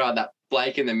that mirror, that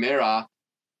Blake in the mirror,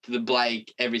 to the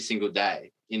Blake every single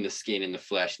day, in the skin, in the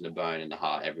flesh, in the bone, in the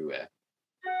heart, everywhere.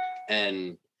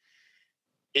 And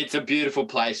it's a beautiful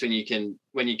place when you can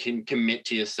commit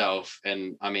to yourself.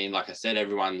 And I mean, like I said,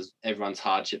 everyone's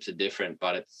hardships are different,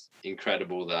 but it's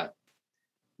incredible that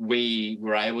we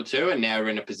were able to, and now we're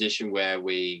in a position where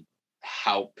we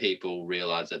help people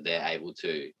realize that they're able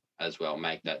to as well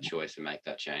make that choice and make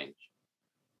that change.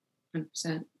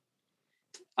 100%.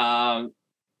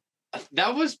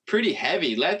 That was pretty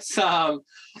heavy. Let's I'm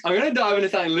going to dive into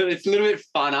something it's a little bit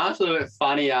funner, it's a little bit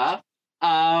funnier.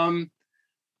 I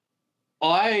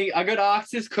got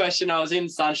asked this question. I was in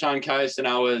Sunshine Coast and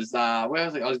I was where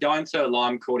was it? I was going to a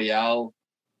Lime Cordiale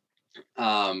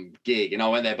gig, and I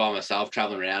went there by myself,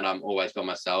 traveling around. I'm always by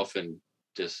myself, and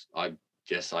I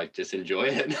just enjoy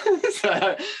it.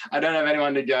 So I don't have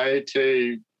anyone to go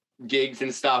to gigs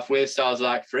and stuff with. So I was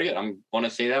like, "Frig it, I want to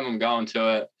see them. I'm going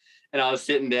to it." And I was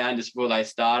sitting down just before they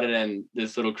started, and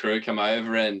this little crew come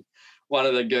over, and one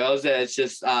of the girls there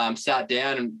just sat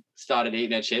down and started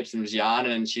eating her chips and was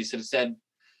yarning, and she sort of said,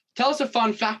 "Tell us a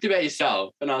fun fact about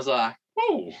yourself." And I was like,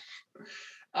 "Oh,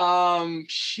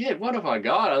 shit, what have I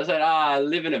got?" I was like, "I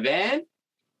live in a van."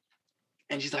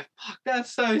 And she's like, "Fuck,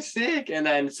 that's so sick." And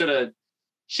then sort of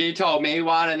she told me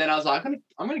one, and then I was like, I'm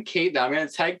gonna keep that. I'm gonna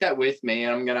take that with me,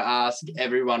 and I'm gonna ask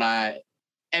everyone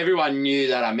knew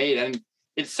that I meet. And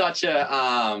it's such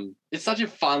a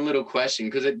fun little question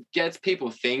because it gets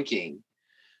people thinking,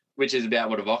 which is about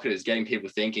what evocative is, getting people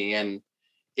thinking. And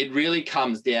it really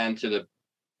comes down to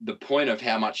the point of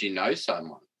how much you know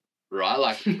someone, right?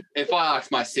 Like if I ask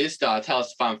my sister, "Tell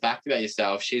us a fun fact about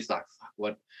yourself," she's like,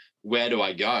 "Fuck, where do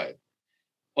I go?"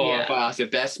 Or if I ask a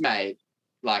best mate,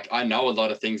 like, "I know a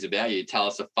lot of things about you, tell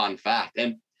us a fun fact."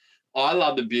 And I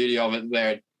love the beauty of it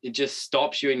where it just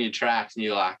stops you in your tracks and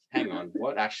you're like, hang on,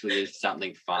 what actually is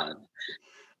something fun?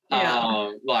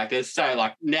 Yeah. Like there's so,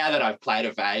 like, now that I've played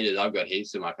it for ages, I've got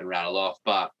heaps of them I can rattle off.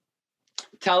 But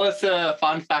tell us a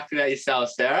fun fact about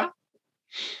yourself, Sarah.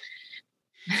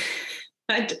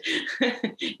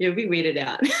 You'll be weirded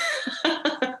out.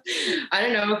 I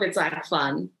don't know if it's like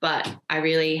fun, but I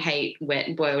really hate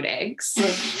wet boiled eggs.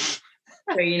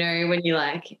 So, you know, when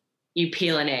you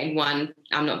peel an egg,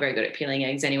 I'm not very good at peeling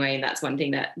eggs anyway, and that's one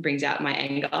thing that brings out my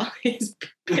anger is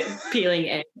peeling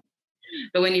eggs.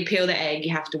 But when you peel the egg,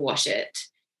 you have to wash it,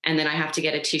 and then I have to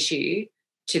get a tissue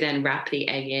to then wrap the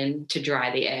egg in to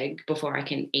dry the egg before I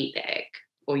can eat the egg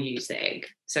or use the egg.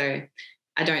 So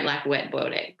I don't like wet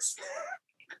boiled eggs.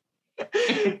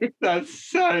 That's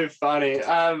so funny.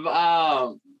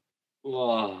 Wow.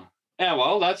 Yeah,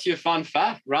 well, that's your fun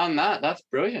fact. Run that. That's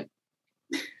brilliant.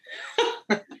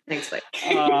 Thanks, Blake.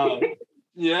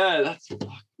 Yeah,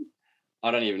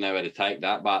 I don't even know where to take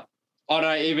that, but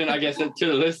I guess to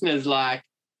the listeners, like,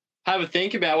 have a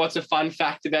think about what's a fun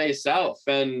fact about yourself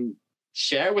and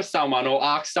share it with someone or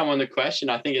ask someone the question.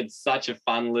 I think it's such a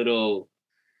fun little,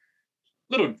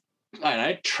 I don't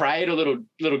know, trade or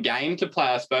little game to play,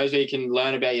 I suppose, where you can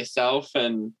learn about yourself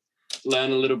and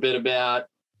learn a little bit about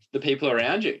the people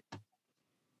around you.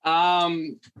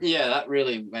 Yeah, that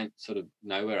really went sort of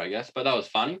nowhere, I guess, but that was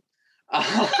funny.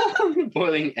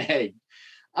 Boiling egg.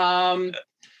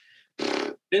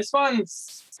 This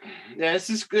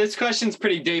question's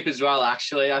pretty deep as well,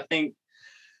 actually. I think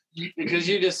because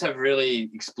you just have really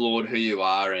explored who you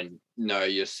are and know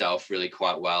yourself really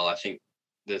quite well, I think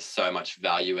there's so much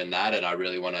value in that. And I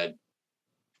really want to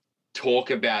talk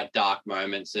about dark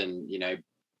moments. And, you know,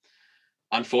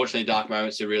 unfortunately, dark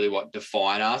moments are really what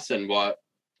define us and what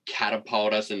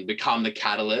catapult us and become the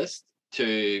catalyst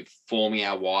to forming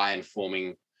our why and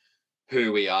forming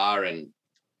who we are and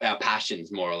our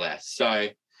passions, more or less. So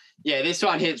yeah, this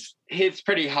one hits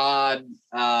pretty hard.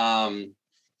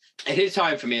 It hits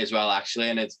home for me as well, actually.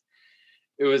 And it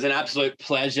was an absolute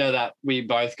pleasure that we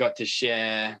both got to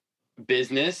share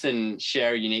business and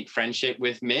share a unique friendship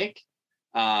with Mick.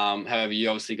 However, you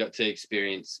obviously got to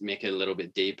experience Mick a little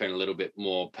bit deeper and a little bit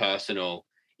more personal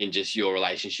in just your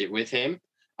relationship with him,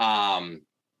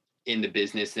 in the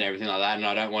business and everything like that. And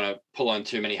I don't want to pull on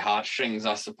too many heartstrings,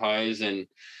 I suppose. And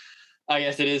I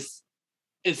guess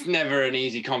it's never an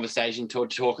easy conversation to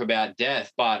talk about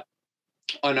death, but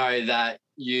I know that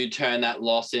you turn that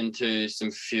loss into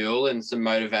some fuel and some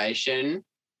motivation.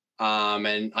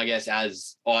 And I guess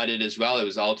as I did as well, it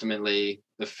was ultimately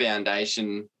the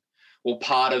foundation or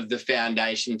part of the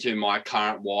foundation to my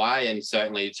current why, and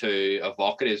certainly to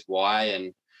Evocative's why,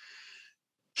 and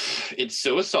it's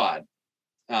suicide.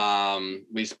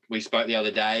 We spoke the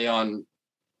other day on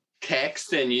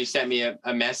text, and you sent me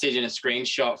a message and a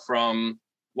screenshot from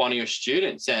one of your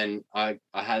students, and I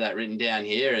had that written down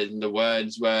here, and the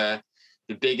words were,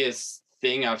 the biggest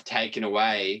thing I've taken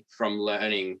away from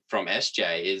learning from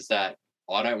SJ is that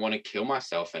I don't want to kill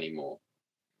myself anymore,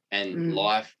 and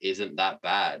life isn't that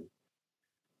bad.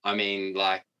 I mean,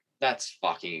 like, that's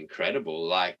fucking incredible.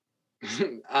 Like,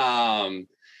 the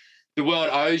world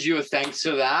owes you a thanks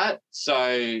for that.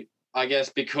 So I guess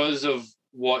because of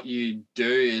what you do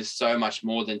is so much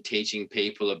more than teaching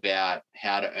people about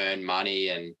how to earn money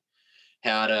and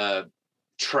how to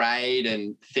trade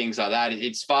and things like that.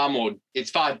 It's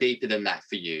far deeper than that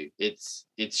for you. It's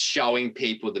showing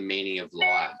people the meaning of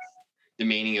life, the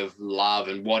meaning of love,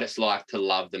 and what it's like to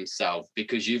love themselves,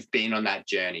 because you've been on that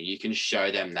journey. You can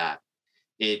show them that.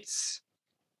 It's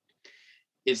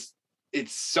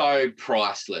so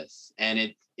priceless,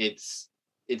 and it's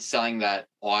something that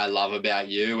I love about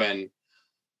you. And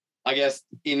I guess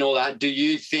in all that, do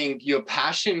you think your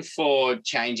passion for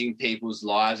changing people's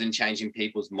lives and changing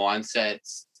people's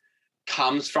mindsets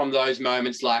comes from those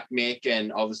moments like Mick,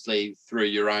 and obviously through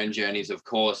your own journeys, of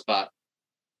course, but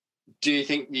do you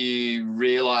think you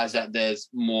realize that there's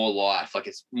more life, like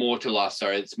it's more to life,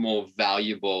 sorry, it's more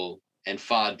valuable and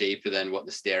far deeper than what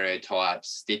the stereotypes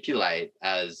stipulate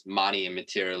as money and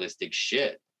materialistic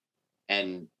shit?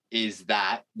 And is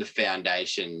that the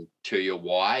foundation to your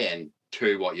why and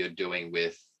to what you're doing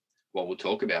with what we'll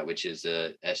talk about, which is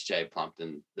SJ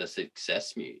Plumpton, the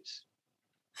Success Muse?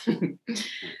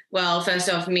 Well, first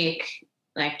off, Mick,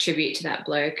 like, tribute to that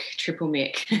bloke, Triple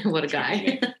Mick. What a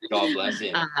guy. God bless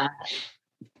him.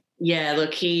 Yeah,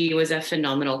 look, he was a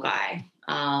phenomenal guy.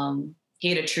 He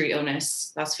had a true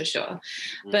illness, that's for sure.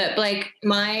 But like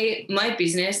my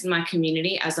business and my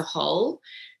community as a whole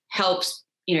helps,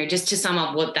 just to sum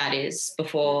up what that is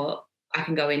before I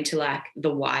can go into like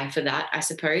the why for that, I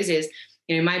suppose, is,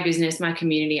 my business, my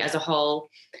community as a whole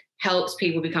helps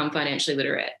people become financially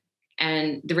literate.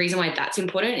 And the reason why that's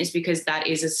important is because that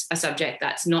is a subject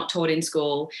that's not taught in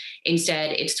school.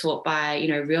 Instead, it's taught by,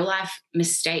 real life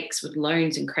mistakes with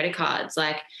loans and credit cards.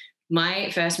 Like,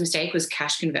 my first mistake was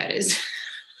cash converters.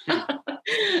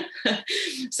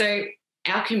 So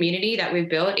our community that we've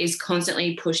built is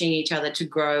constantly pushing each other to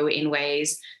grow in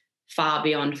ways far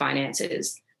beyond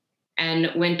finances.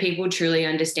 And when people truly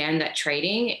understand that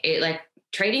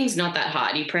trading's not that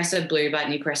hard. You press a blue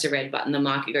button, you press a red button, the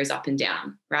market goes up and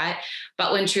down, right?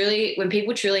 But when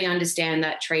people truly understand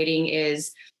that trading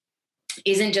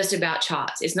isn't just about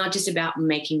charts, it's not just about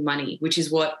making money, which is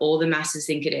what all the masses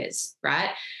think it is,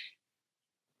 right?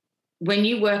 When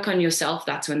you work on yourself,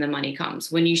 that's when the money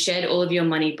comes. When you shed all of your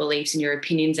money beliefs and your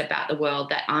opinions about the world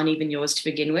that aren't even yours to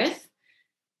begin with,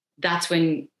 that's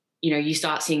when, you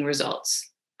start seeing results.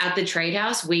 At the Trade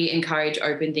House, we encourage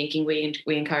open thinking. We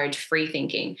encourage free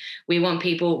thinking. We want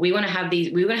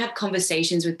to have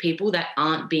conversations with people that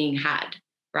aren't being had,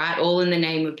 right? All in the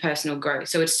name of personal growth.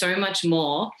 So it's so much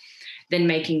more than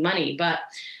making money. But,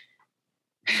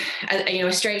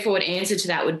 a straightforward answer to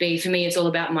that would be, for me, it's all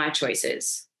about my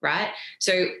choices, right?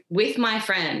 So with my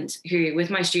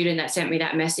student that sent me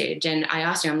that message, and I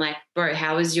asked him, I'm like, bro,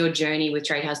 how has your journey with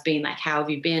Trade House been? Like, how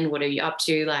have you been? What are you up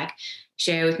to? Like,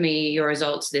 share with me your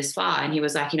results this far. And he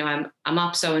was like, I'm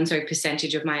up so-and-so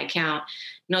percentage of my account,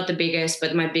 not the biggest,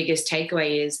 but my biggest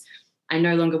takeaway is I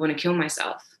no longer want to kill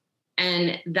myself.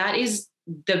 And that is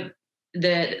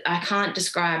I can't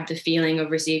describe the feeling of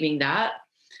receiving that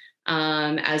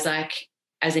as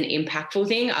an impactful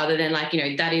thing, other than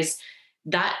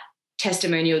that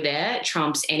testimonial there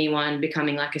trumps anyone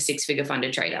becoming like a 6-figure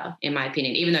funded trader, in my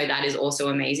opinion, even though that is also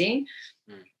amazing.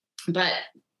 But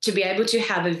to be able to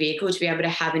have a vehicle, to be able to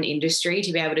have an industry,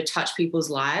 to be able to touch people's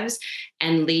lives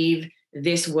and leave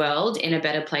this world in a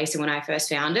better place than when I first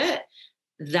found it,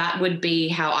 that would be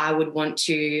how I would want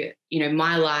to,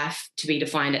 my life to be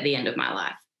defined at the end of my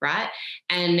life, right?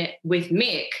 And with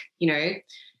Mick,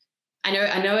 I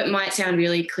know it might sound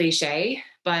really cliche,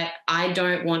 but I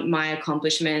don't want my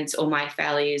accomplishments or my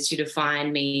failures to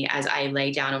define me as I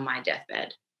lay down on my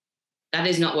deathbed. That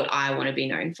is not what I want to be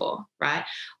known for, right?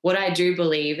 What I do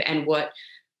believe and what,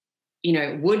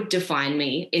 would define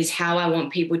me is how I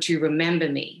want people to remember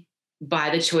me by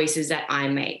the choices that I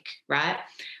make, right?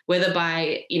 Whether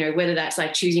that's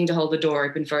like choosing to hold the door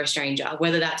open for a stranger,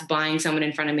 whether that's buying someone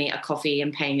in front of me a coffee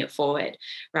and paying it forward,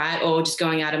 right? Or just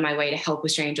going out of my way to help a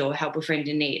stranger or help a friend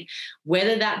in need.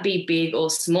 Whether that be big or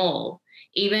small,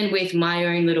 even with my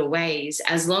own little ways,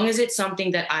 as long as it's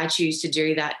something that I choose to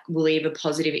do that will leave a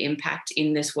positive impact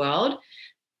in this world,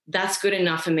 that's good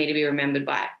enough for me to be remembered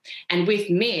by. And with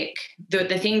Mick,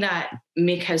 the thing that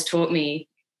Mick has taught me,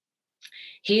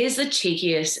 he is the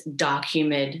cheekiest,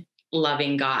 dark-humoured,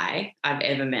 loving guy I've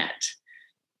ever met.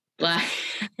 Like,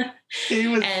 he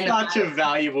was such a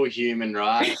valuable human,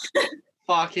 right?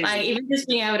 Fucking, like, even just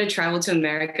being able to travel to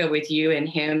America with you and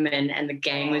him and the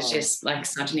gang was just like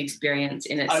such an experience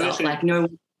in itself. Like no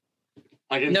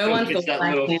one thought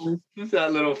like him.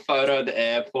 That little photo at the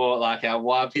airport, like our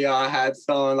YPR hats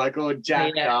on, like all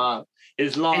jacked up.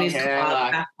 His long hair,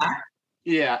 like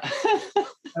yeah.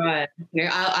 Right. You know,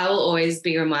 I will always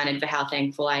be reminded for how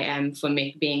thankful I am for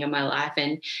Mick being in my life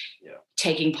and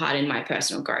taking part in my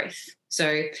personal growth.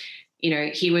 So, you know,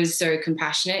 he was so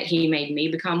compassionate. He made me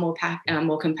become more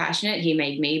compassionate. He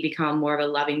made me become more of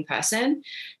a loving person.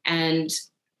 And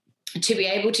to be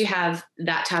able to have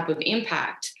that type of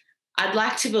impact, I'd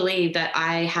like to believe that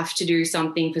I have to do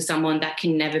something for someone that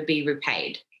can never be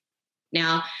repaid.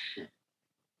 Now,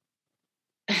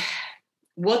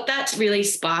 what that really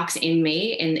sparks in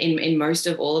me, in most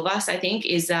of all of us, I think,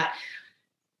 is that,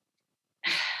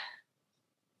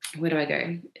 where do I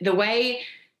go? The way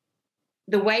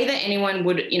that anyone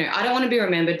would, you know, I don't want to be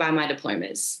remembered by my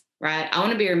diplomas, right? I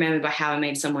want to be remembered by how I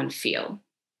made someone feel.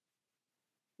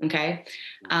 Okay.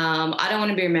 I don't want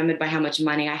to be remembered by how much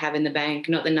money I have in the bank,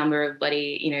 not the number of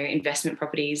bloody, you know, investment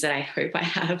properties that I hope I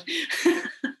have.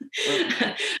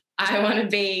 I want to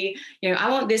be, you know,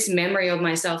 I want this memory of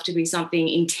myself to be something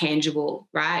intangible,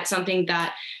 right? Something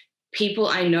that people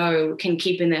I know can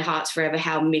keep in their hearts forever,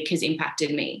 how Mick has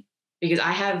impacted me, because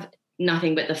I have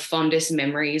nothing but the fondest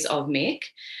memories of Mick.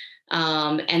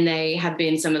 And they have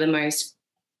been some of the most,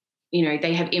 you know,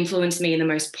 they have influenced me in the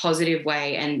most positive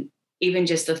way. And even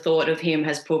just the thought of him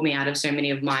has pulled me out of so many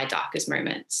of my darkest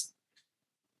moments.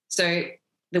 So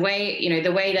the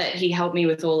way that he helped me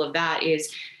with all of that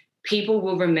is people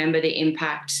will remember the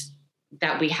impact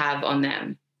that we have on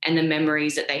them and the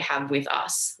memories that they have with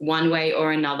us. One way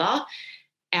or another,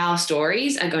 our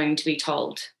stories are going to be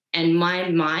told. And my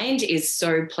mind is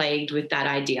so plagued with that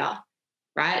idea,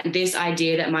 right? This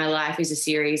idea that my life is a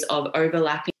series of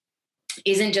overlapping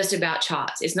isn't just about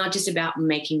charts. It's not just about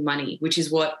making money, which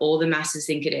is what all the masses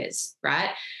think it is, right?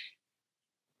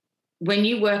 When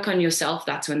you work on yourself,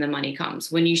 that's when the money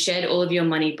comes. When you shed all of your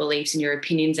money beliefs and your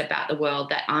opinions about the world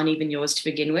that aren't even yours to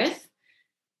begin with,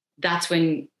 that's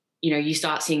when, you know, you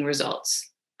start seeing results.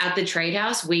 At the Trade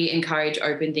House, we encourage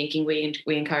open thinking. We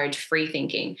encourage free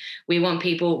thinking. We want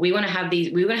to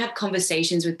have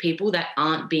conversations with people that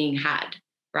aren't being had,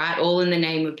 right? All in the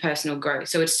name of personal growth.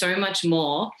 So it's so much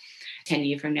more 10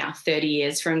 years from now, 30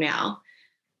 years from now.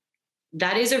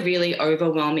 That is a really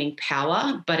overwhelming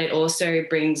power, but it also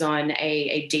brings on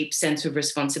a deep sense of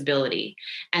responsibility.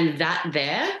 And that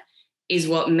there is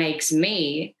what makes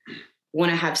me want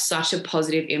to have such a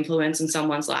positive influence in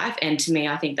someone's life. And to me,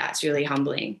 I think that's really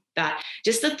humbling. That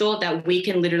just the thought that we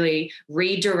can literally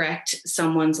redirect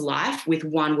someone's life with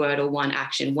one word or one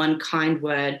action, one kind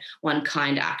word, one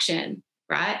kind action,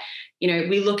 right? You know,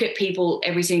 we look at people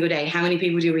every single day. How many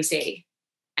people do we see?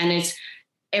 And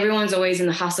everyone's always in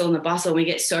the hustle and the bustle. We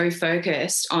get so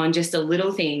focused on just the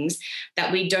little things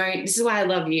that we don't. This is why I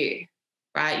love you,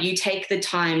 right? You take the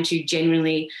time to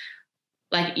genuinely,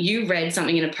 like, you read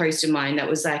something in a post of mine that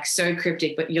was like so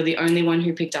cryptic, but you're the only one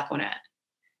who picked up on it.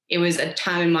 It was a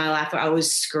time in my life where I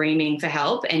was screaming for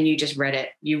help and you just read it.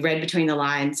 You read between the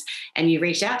lines and you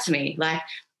reached out to me. Like,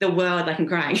 the world, like, I'm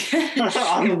crying.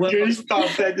 I'm goosebumps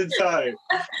head to toe.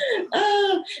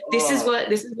 This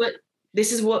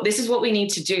is what we need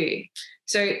to do.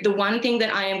 So the one thing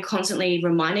that I am constantly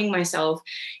reminding myself,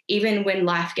 even when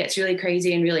life gets really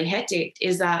crazy and really hectic,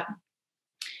 is that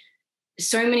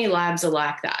so many lives are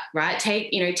like that, right?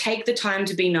 Take the time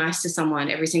to be nice to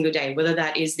someone every single day, whether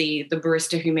that is the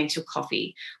barista who makes your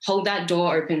coffee. Hold that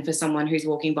door open for someone who's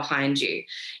walking behind you.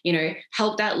 You know,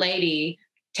 help that lady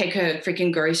take her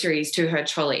freaking groceries to her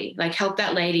trolley. Like, help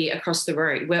that lady across the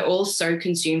road. We're all so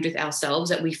consumed with ourselves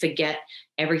that we forget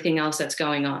everything else that's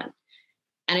going on.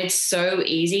 And it's so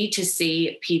easy to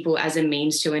see people as a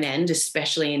means to an end,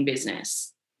 especially in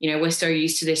business. You know, we're so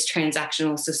used to this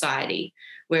transactional society.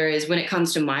 Whereas when it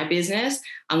comes to my business,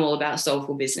 I'm all about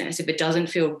soulful business. If it doesn't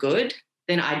feel good,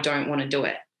 then I don't want to do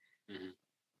it. Mm-hmm.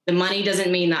 The money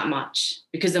doesn't mean that much,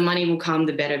 because the money will come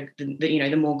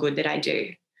the more good that I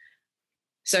do.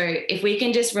 So if we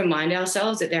can just remind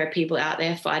ourselves that there are people out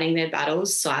there fighting their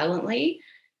battles silently,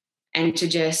 and to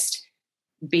just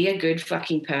be a good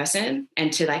fucking person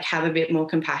and to, like, have a bit more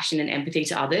compassion and empathy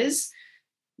to others,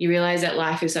 you realize that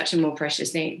life is such a more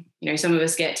precious thing. You know, some of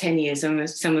us get 10 years, some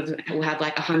of them will have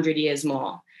like 100 years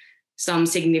more, some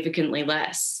significantly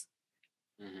less.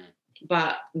 Mm-hmm.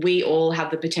 But we all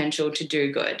have the potential to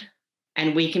do good,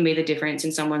 and we can be the difference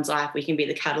in someone's life. We can be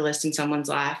the catalyst in someone's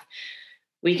life.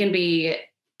 We can be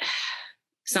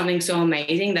something so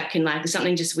amazing that can like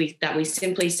something just that we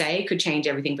simply say could change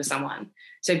everything for someone.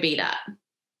 So be that.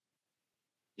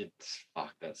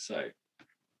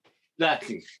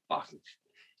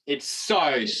 It's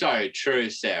so true,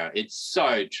 Sarah. It's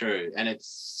so true. And it's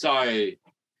so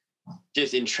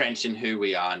just entrenched in who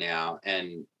we are now.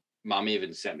 And Mum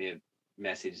even sent me a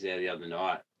message there the other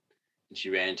night, and she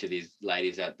ran into these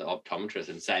ladies at the optometrist,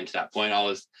 and same to that point,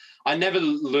 I never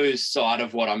lose sight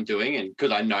of what I'm doing, and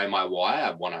because I know my why.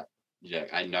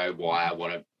 I know why I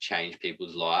want to change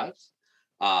people's lives.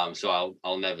 So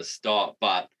I'll never stop.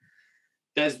 But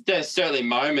there's certainly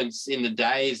moments in the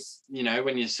days, you know,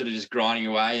 when you're sort of just grinding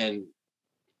away, and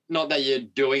not that you're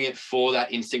doing it for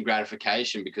that instant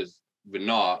gratification, because we're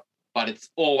not, but it's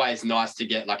always nice to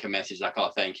get like a message like,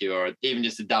 oh, thank you, or even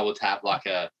just a double tap, like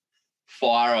a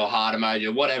fire or heart emoji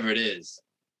or whatever it is,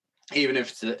 even if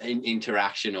it's an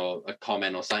interaction or a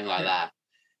comment or something like that.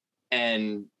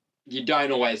 And you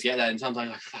don't always get that. And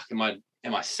sometimes like, fuck, am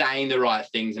I saying the right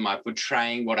things? Am I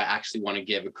portraying what I actually want to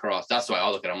give across? That's the way I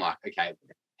look at it. I'm like, okay,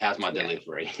 how's my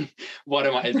delivery? Is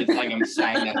it something I'm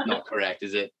saying that's not correct?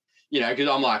 Is it, you know, because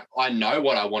I'm like, I know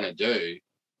what I want to do.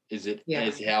 Is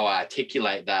how I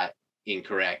articulate that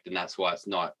incorrect? And that's why it's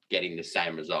not getting the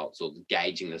same results or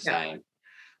gauging the same.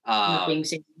 But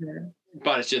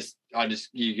it's just,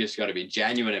 you just got to be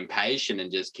genuine and patient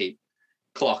and just keep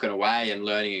clocking away and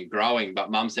learning and growing.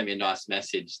 But Mum sent me a nice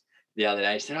message the other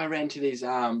day. She said, I ran to these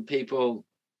people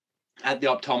at the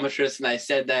optometrist, and they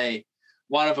said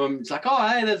one of them is like, oh,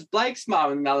 hey, there's Blake's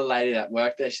mum, and another lady that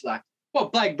worked there. She's like,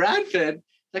 what, Blake Bradford?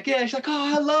 Like, yeah. She's like,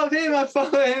 oh, I love him. I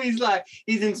follow him. He's like,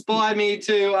 he's inspired me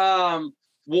to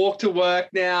walk to work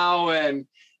now, and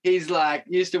he's like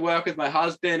used to work with my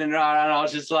husband, and I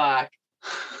was just like,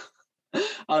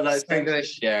 thanks for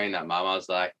sharing that, Mum. I was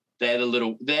like, they're the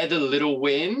little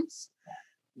wins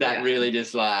that really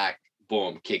just like,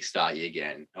 boom, kickstart you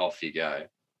again. Off you go.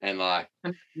 And like,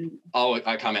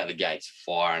 I come out the gates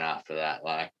firing after that.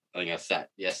 Like, I think I sat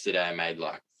yesterday and made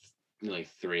like nearly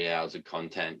 3 hours of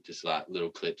content, just like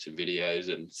little clips and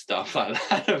videos and stuff like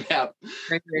that about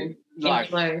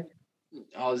like,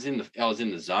 I was in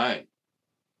the zone.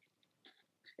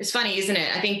 It's funny, isn't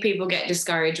it? I think people get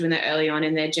discouraged when they're early on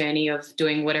in their journey of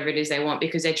doing whatever it is they want,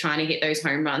 because they're trying to hit those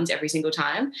home runs every single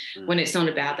time, when it's not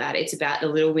about that. It's about the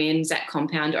little wins that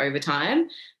compound over time.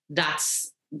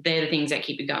 They're the things that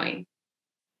keep you going.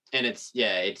 And it's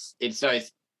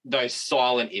those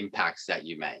silent impacts that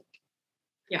you make.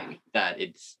 Yeah. That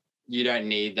you don't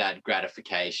need that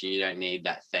gratification. You don't need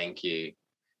that thank you.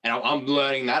 And I'm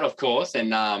learning that, of course,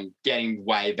 and getting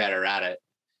way better at it,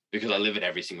 because I live it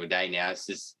every single day now. It's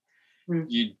just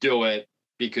you do it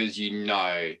because you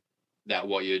know that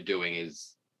what you're doing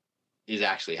is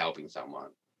actually helping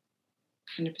someone.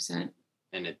 100%.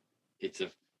 And it's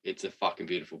a fucking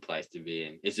beautiful place to be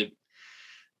in. It's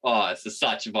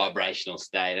such a vibrational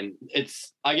state. And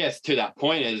it's, I guess, to that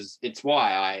point, it's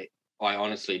why I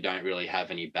honestly don't really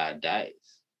have any bad days.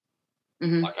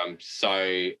 Mm-hmm. Like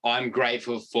I'm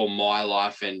grateful for my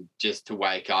life, and just to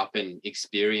wake up and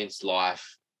experience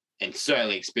life, and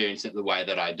certainly experience it the way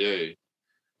that I do.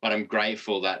 But I'm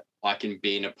grateful that I can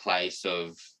be in a place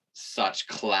of such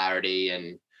clarity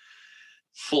and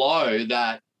flow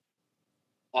that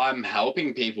I'm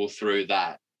helping people through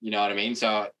that. You know what I mean?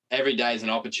 So every day is an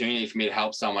opportunity for me to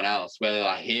help someone else, whether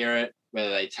I hear it,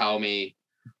 whether they tell me,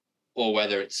 or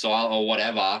whether it's silent or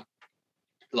whatever.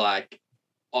 Like,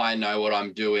 I know what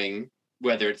I'm doing,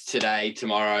 whether it's today,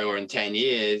 tomorrow, or in 10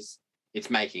 years,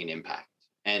 it's making an impact.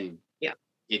 And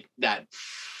that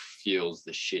fuels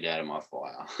the shit out of my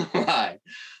fire. Like,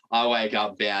 I wake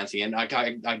up bouncing, and I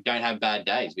don't have bad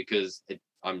days, because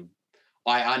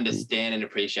I understand and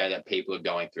appreciate that people are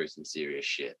going through some serious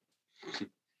shit.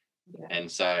 Yeah.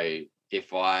 And so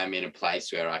if I'm in a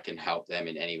place where I can help them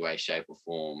in any way, shape, or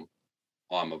form,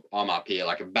 I'm up here.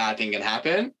 Like, a bad thing can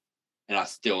happen, and I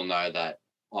still know that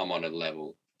I'm on a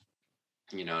level.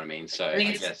 You know what I mean? So I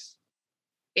guess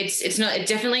it's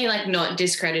definitely like not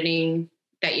discrediting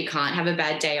that you can't have a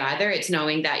bad day either. It's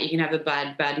knowing that you can have a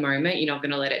bad moment. You're not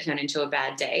going to let it turn into a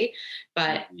bad day.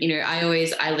 But, you know, I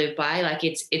live by, like,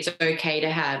 it's okay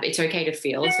to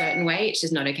feel a certain way. It's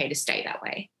just not okay to stay that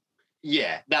way.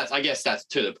 Yeah, I guess that's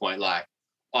to the point. Like,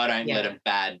 I don't let a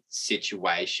bad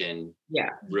situation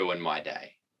ruin my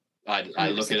day. I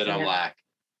look at it, I'm like,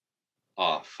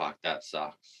 oh, fuck, that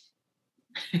sucks.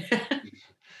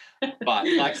 But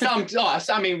like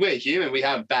I mean, we're human. We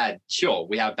have bad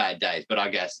days. But I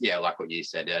guess, yeah, like what you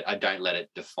said, I don't let it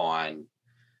define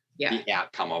the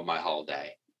outcome of my whole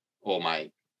day or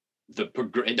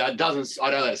it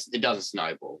doesn't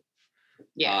snowball.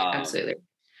 Yeah, absolutely.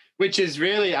 Which is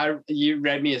really, you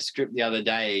read me a script the other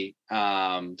day,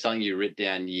 something you wrote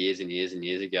down years and years and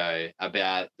years ago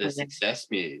about the Success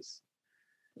Muse.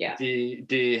 Yeah. Do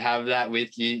you have that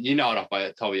with you? You know it off by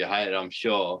the top of your head, I'm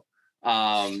sure.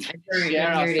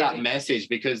 Share us that message,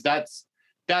 because that's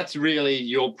really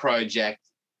your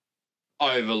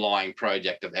overlying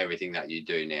project of everything that you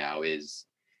do now is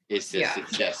the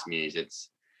Success Muse.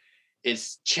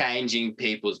 It's changing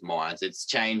people's minds. It's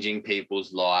changing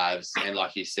people's lives. And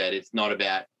like you said, it's not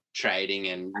about trading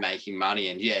and making money.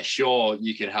 And yeah, sure,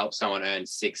 you can help someone earn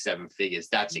 6-7 figures.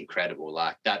 That's incredible.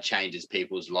 Like, that changes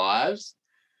people's lives,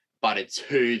 but it's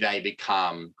who they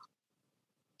become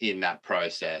in that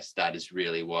process that is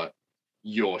really what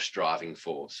you're striving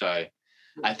for. So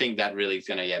I think that really is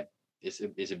going to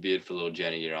it's a beautiful little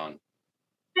journey you're on.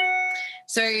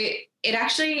 So it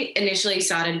actually initially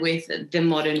started with the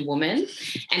modern woman,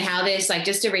 and how this, like,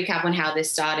 just to recap on how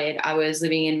this started, I was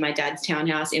living in my dad's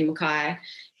townhouse in Mackay,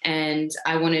 and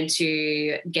I wanted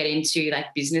to get into like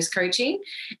business coaching.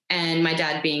 And my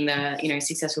dad, being the,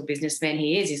 successful businessman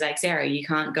he is, he's like, Sarah, you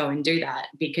can't go and do that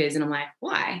and I'm like,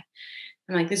 why?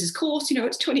 I'm like, this is course,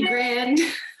 it's 20 grand.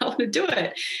 I want to do it.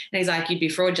 And he's like, you'd be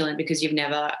fraudulent because you've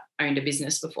never owned a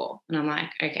business before. And I'm like,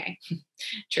 okay,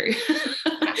 true.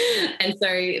 And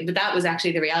so, but that was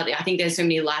actually the reality. I think there's so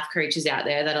many life coaches out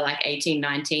there that are like 18,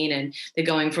 19, and they're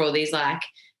going for all these like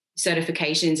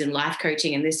certifications in life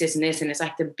coaching and this. And it's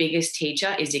like the biggest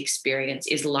teacher is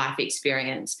life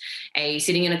experience.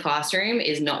 Sitting in a classroom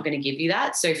is not going to give you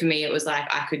that. So for me, it was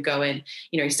like, I could go and,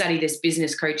 study this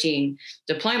business coaching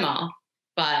diploma,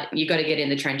 but you've got to get in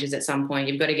the trenches at some point.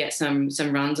 You've got to get some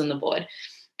runs on the board.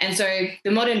 And so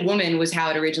the modern woman was how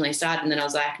it originally started. And then I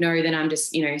was like, no, then I'm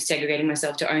just, segregating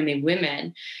myself to only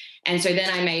women. And so then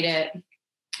I made it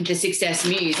the Success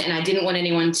Muse, and I didn't want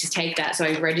anyone to take that. So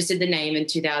I registered the name in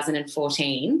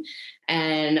 2014,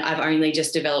 and I've only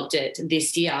just developed it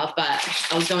this year. But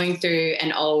I was going through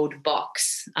an old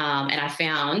box, and I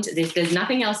found this. There's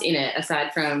nothing else in it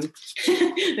aside from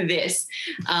this.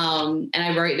 And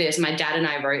I wrote this. My dad and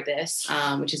I wrote this,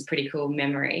 which is a pretty cool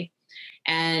memory.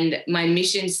 And my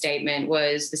mission statement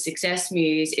was, the Success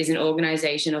Muse is an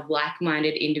organization of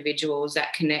like-minded individuals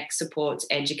that connects, supports,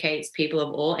 educates people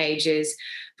of all ages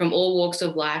from all walks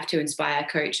of life to inspire,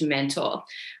 coach, and mentor.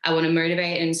 I want to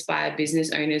motivate and inspire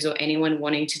business owners or anyone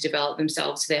wanting to develop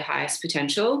themselves to their highest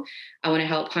potential. I want to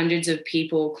help hundreds of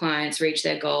people, clients, reach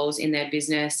their goals in their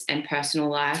business and personal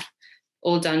life,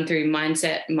 all done through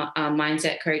mindset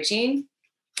coaching,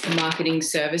 marketing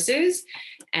services,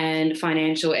 and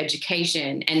financial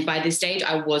education. And by this stage,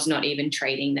 I was not even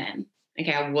trading then.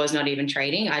 Okay, I was not even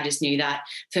trading. I just knew that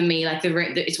for me, like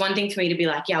it's one thing for me to be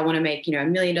like, yeah, I want to make, $1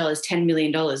 million, $10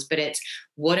 million, but it's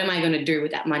what am I going to do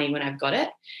with that money when I've got it?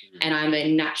 And I'm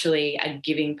naturally a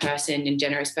giving person and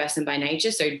generous person by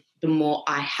nature. So the more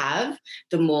I have,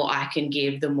 the more I can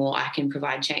give, the more I can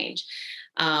provide change.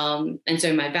 And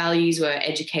so my values were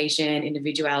education,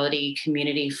 individuality,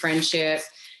 community, friendship.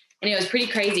 And it was pretty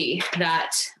crazy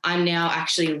that I'm now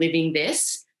actually living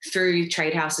this through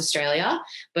Trade House Australia,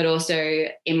 but also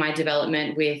in my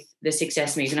development with the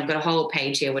Success Muse. And I've got a whole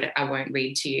page here, what I won't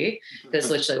read to you.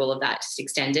 There's literally all of that just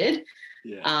extended.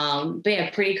 Yeah. But yeah,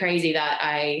 pretty crazy that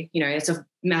it's a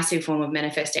massive form of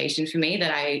manifestation for me,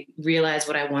 that I realized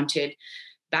what I wanted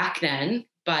back then,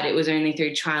 but it was only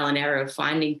through trial and error of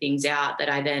finding things out that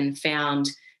I then found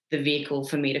the vehicle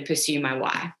for me to pursue my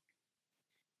why.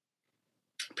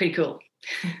 Pretty cool.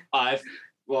 I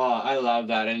love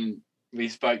that. And we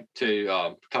spoke to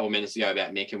a couple of minutes ago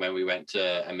about Nick and when we went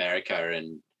to America,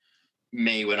 and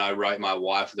me, when I wrote my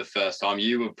why for the first time,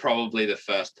 you were probably the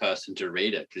first person to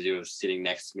read it because you were sitting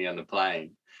next to me on the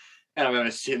plane. And I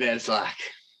remember sitting there, it's like,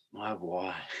 my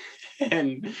why?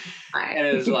 and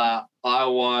it's like, I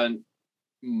want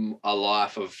a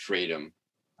life of freedom.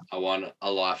 I want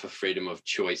a life of freedom of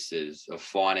choices, of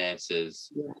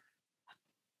finances,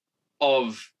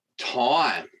 of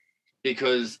time,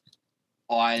 because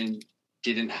I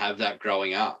didn't have that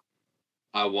growing up.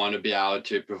 I want to be able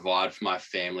to provide for my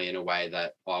family in a way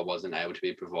that I wasn't able to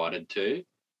be provided to.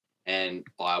 And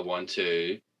I want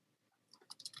to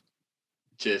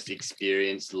just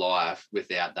experience life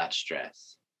without that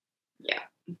stress. Yeah.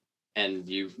 And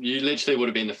you literally would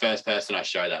have been the first person I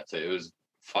showed that to. It was,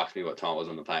 fuck me what time it was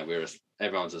on the plane.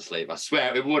 Everyone's asleep. I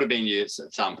swear it would have been you at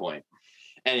some point.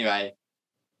 Anyway,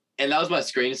 and that was my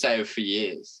screensaver for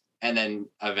years. and then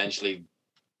eventually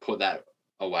put that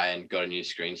away and got a new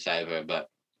screensaver, but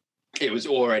it was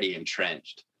already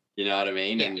entrenched. You know what I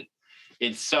mean? Yeah. And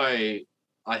it's so,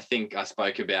 I think I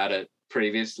spoke about it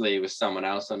previously with someone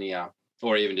else on here,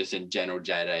 or even just in general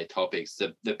day-to-day topics,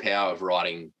 the power of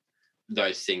writing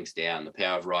those things down, the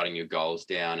power of writing your goals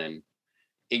down and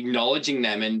acknowledging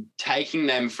them and taking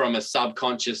them from a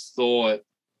subconscious thought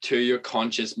to your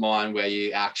conscious mind where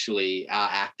you actually are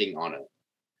acting on it.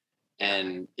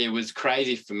 And it was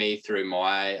crazy for me through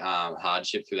my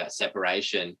hardship, through that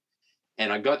separation.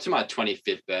 And I got to my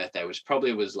 25th birthday, which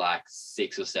probably was like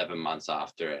 6 or 7 months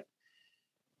after it.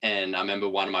 And I remember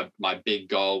one of my big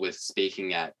goal with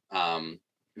speaking at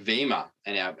VEMA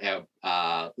and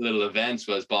our little events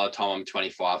was, by the time I'm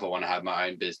 25, I want to have my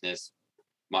own business,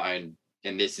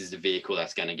 and this is the vehicle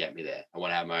that's going to get me there. I want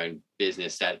to have my own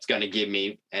business that's going to give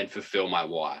me and fulfill my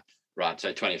why, right?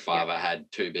 So 25, I had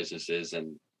 2 businesses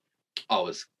and I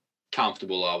was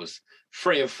comfortable. I was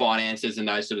free of finances and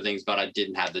those sort of things, but I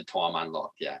didn't have the time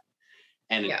unlocked yet.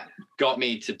 And it got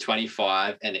me to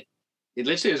 25, and it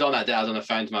literally was on that day. I was on the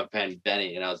phone to my friend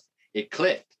Benny, and it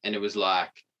clicked, and it was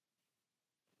like,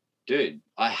 dude,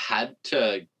 I had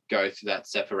to go through that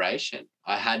separation.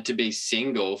 I had to be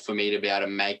single for me to be able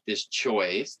to make this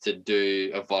choice to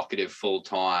do evocative full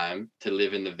time, to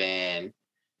live in the van,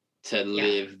 to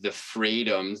live the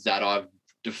freedoms that I've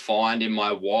defined in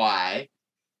my why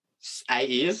 8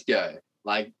 years ago.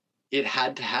 Like, it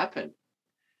had to happen.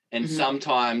 And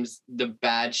sometimes the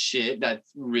bad shit that's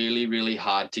really, really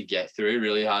hard to get through,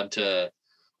 really hard to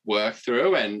work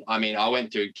through. And I mean, I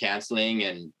went through counseling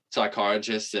and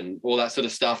psychologists and all that sort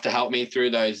of stuff to help me through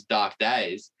those dark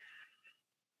days.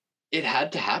 It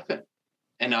had to happen.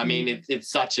 And I mean, it's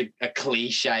such a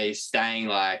cliche saying,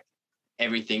 like,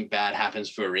 everything bad happens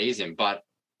for a reason. But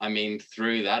I mean,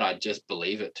 through that, I just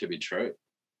believe it to be true.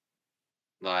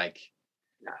 Like,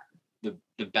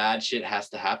 the bad shit has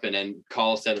to happen. And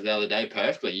Cole said it the other day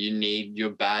perfectly. You need,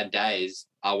 your bad days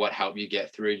are what help you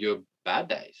get through your bad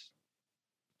days.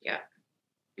 Yeah.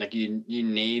 Like, you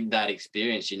need that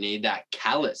experience. You need that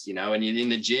callus, you know, and you're in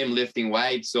the gym lifting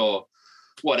weights or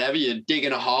whatever, you're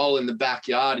digging a hole in the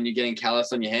backyard and you're getting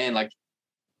callus on your hand. Like,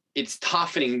 it's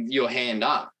toughening your hand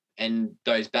up. And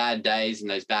those bad days and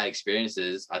those bad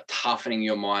experiences are toughening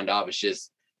your mind up. It's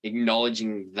just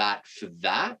acknowledging that for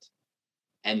that,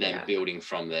 and then building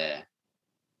from there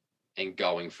and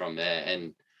going from there.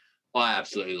 And I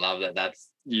absolutely love that.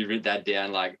 You wrote that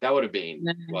down. Like, that would have been,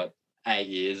 8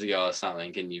 years ago or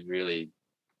something. Can you really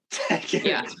take it?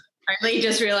 Yeah. I only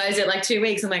just realized it like 2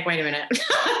 weeks. I'm like, wait a minute.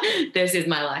 This is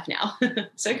my life now.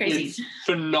 So crazy. It's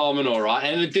phenomenal, right?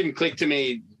 And it didn't click to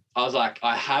me. I was like,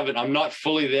 I'm not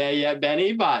fully there yet,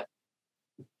 Benny, but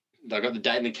I got the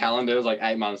date in the calendar. It was like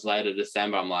 8 months later,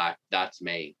 December. I'm like, that's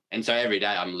me. And so every day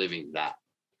I'm living that.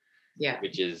 Yeah.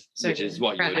 Which is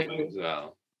what you're doing as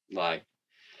well. Like,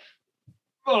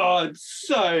 oh, it's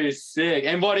so sick.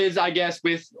 And what is, I guess,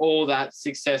 with all that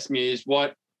Success Muse,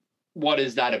 what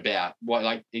is that about? What,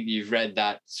 like, you've read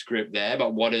that script there,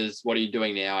 but what are you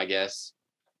doing now, I guess,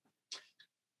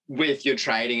 with your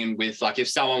trading and with, like, if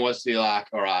someone was to be like,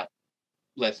 all right,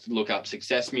 let's look up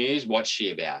Success Muse, what's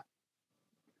she about?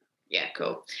 Yeah,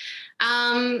 cool.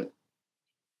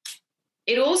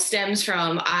 It all stems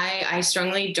from, I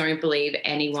strongly don't believe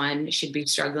anyone should be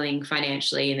struggling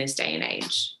financially in this day and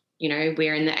age. You know,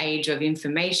 we're in the age of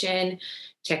information,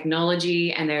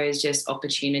 technology, and there is just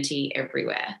opportunity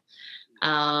everywhere.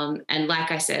 And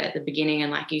like I said at the beginning,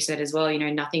 and like you said as well, you know,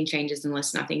 nothing changes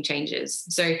unless nothing changes.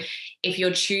 So if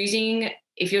you're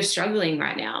struggling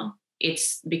right now,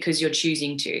 it's because you're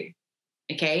choosing to.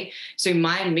 Okay. So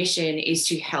my mission is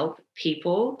to help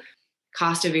people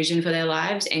cast a vision for their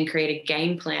lives and create a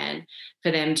game plan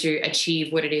for them to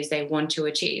achieve what it is they want to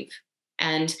achieve.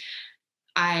 And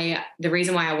the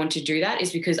reason why I want to do that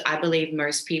is because I believe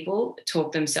most people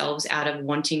talk themselves out of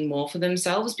wanting more for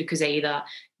themselves because they either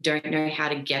don't know how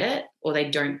to get it or they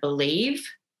don't believe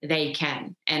they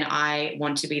can. And I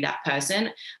want to be that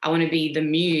person. I want to be the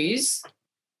muse.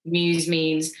 Muse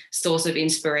means source of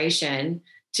inspiration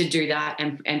to do that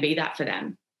and be that for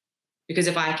them. Because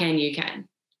if I can, you can.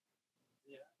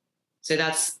 Yeah. So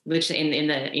that's literally in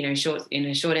a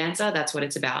short answer, that's what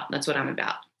it's about. That's what I'm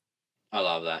about. I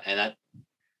love that. And that,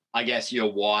 I guess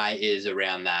your why is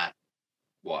around that.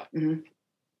 What? Mm-hmm.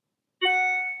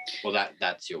 Well,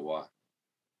 that's your why.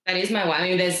 That is my why. I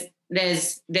mean,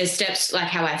 there's steps like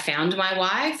how I found my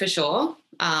why for sure.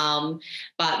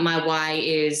 But my why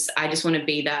is I just want to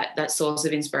be that source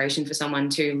of inspiration for someone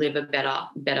to live a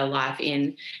better life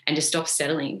in and to stop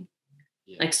settling.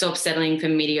 Like, stop settling for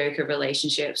mediocre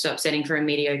relationships, stop settling for a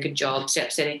mediocre job,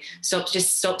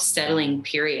 stop settling,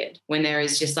 period, when there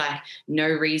is just like no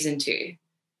reason to.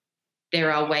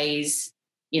 There are ways,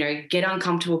 get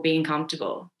uncomfortable being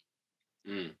comfortable.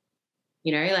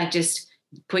 Like, just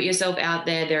put yourself out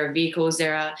there. There are vehicles,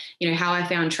 there are, how I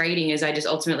found trading is I just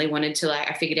ultimately wanted to,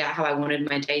 I figured out how I wanted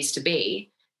my days to be.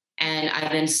 And I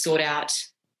then sought out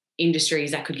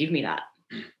industries that could give me that.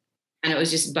 And it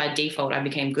was just by default, I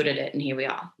became good at it. And here we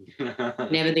are.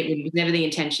 Never the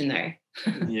intention though.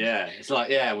 Yeah. It's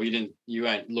like, you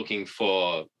weren't looking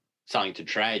for something to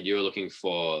trade. You were looking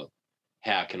for,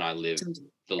 how can I live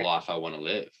the life I want to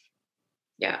live?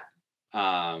 Yeah.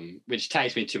 Which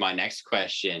takes me to my next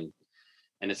question.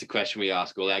 And it's a question we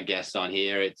ask all our guests on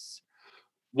here. It's,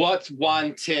 what's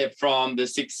one tip from the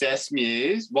Success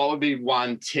Muse? What would be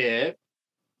one tip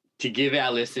to give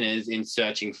our listeners in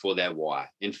searching for their why,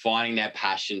 in finding their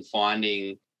passion,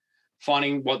 finding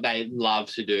what they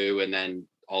love to do, and then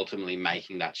ultimately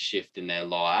making that shift in their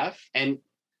life? And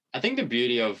I think the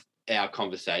beauty of our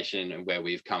conversation and where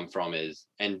we've come from is,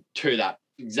 and to that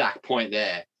exact point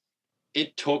there,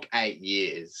 it took 8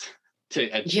 years to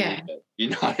achieve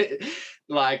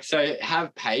it, so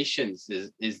have patience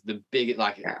is the big,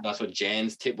 that's what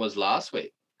Jan's tip was last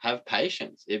week. Have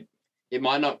patience. It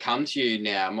might not come to you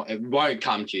now. It won't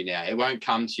come to you now. It won't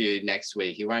come to you next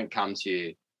week. It won't come to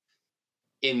you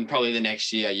in probably the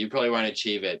next year. You probably won't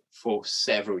achieve it for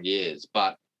several years.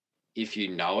 But if you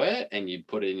know it and you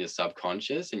put it in your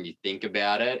subconscious and you think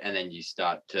about it and then you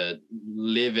start to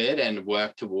live it and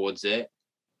work towards it,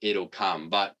 it'll come.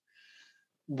 But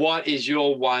what is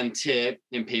your one tip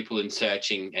in people in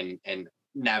searching and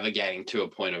navigating to a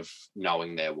point of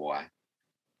knowing their why?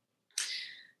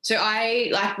 So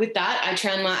I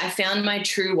found my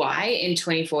true why in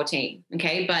 2014.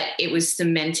 Okay. But it was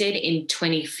cemented in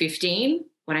 2015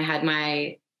 when I had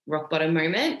my rock bottom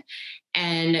moment.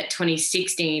 And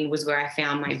 2016 was where I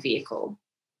found my vehicle.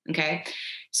 Okay.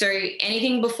 So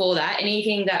anything before that,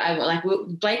 anything that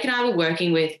Blake and I were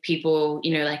working with people,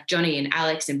 like Johnny and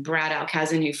Alex and Brad, our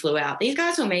cousin who flew out. These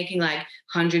guys were making like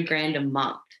 $100,000 a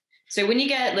month. So when you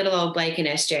get little old Blake and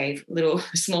SJ, little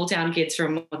small town kids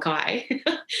from Mackay,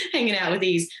 hanging out with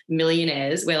these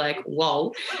millionaires, we're like,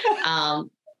 whoa,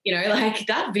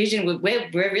 that vision, we're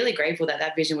really grateful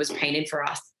that vision was painted for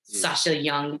us, such a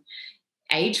young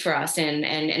age for us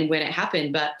and when it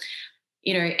happened. But,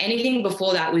 anything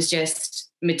before that was just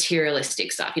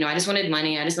materialistic stuff. I just wanted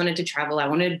money. I just wanted to travel. I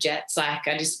wanted jets.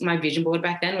 My vision board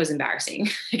back then was embarrassing.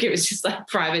 It was just like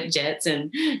private jets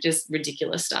and just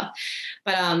ridiculous stuff.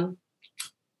 But I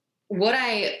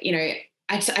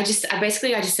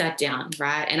just sat down,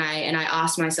 right? And I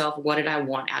asked myself, what did I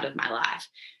want out of my life?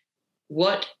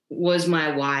 What was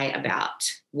my why about?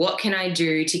 What can I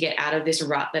do to get out of this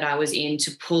rut that I was in,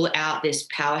 to pull out this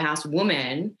powerhouse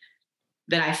woman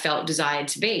that I felt desired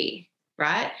to be,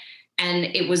 right? And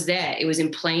it was there. It was in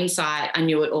plain sight. I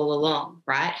knew it all along,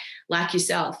 right? Like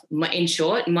yourself. In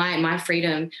short, my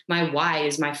freedom, my why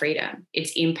is my freedom.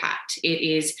 It's impact. It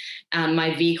is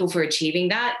my vehicle for achieving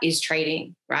that is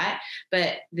trading, right?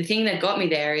 But the thing that got me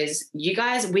there is you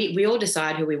guys, we all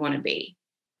decide who we want to be.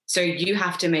 So you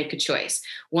have to make a choice.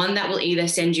 One that will either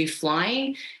send you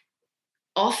flying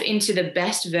off into the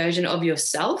best version of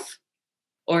yourself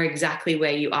or exactly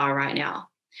where you are right now.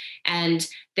 And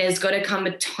there's got to come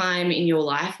a time in your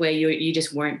life where you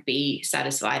just won't be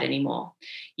satisfied anymore.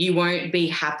 You won't be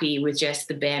happy with just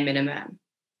the bare minimum.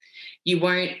 You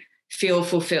won't feel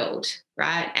fulfilled,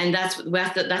 right? And that's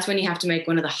when you have to make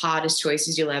one of the hardest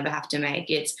choices you'll ever have to make.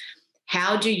 It's,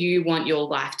 how do you want your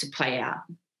life to play out?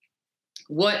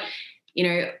 What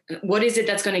is it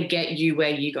that's going to get you where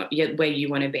you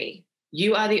want to be?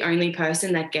 You are the only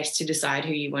person that gets to decide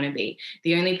who you want to be,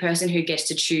 the only person who gets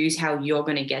to choose how you're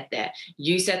going to get there.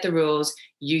 You set the rules,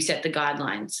 you set the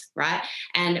guidelines, right?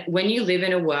 And when you live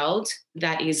in a world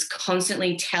that is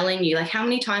constantly telling you, like, how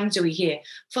many times do we hear,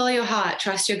 follow your heart,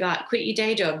 trust your gut, quit your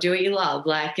day job, do what you love?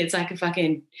 Like, it's like a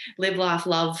fucking live, laugh,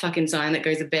 love fucking sign that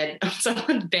goes to bed on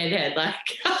someone's bedhead. Like,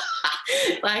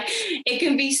 like, it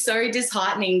can be so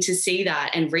disheartening to see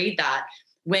that and read that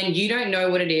when you don't know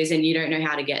what it is and you don't know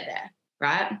how to get there.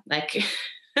 Right? Like,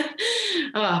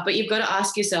 but you've got to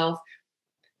ask yourself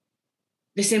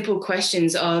the simple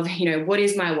questions of, what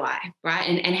is my why, right?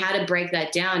 And how to break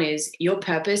that down is, your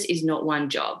purpose is not one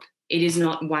job. It is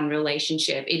not one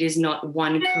relationship. It is not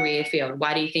one career field.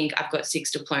 Why do you think I've got 6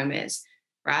 diplomas,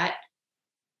 right?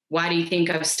 Why do you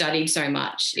think I've studied so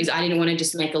much? Is I didn't want to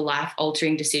just make a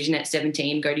life-altering decision at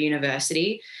 17, go to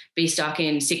university, be stuck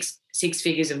in six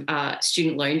figures of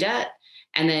student loan debt,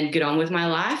 and then get on with my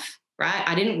life. right?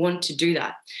 I didn't want to do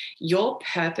that. Your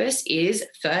purpose is,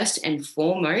 first and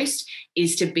foremost,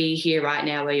 is to be here right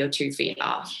now where your 2 feet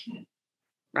are,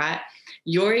 right?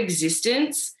 Your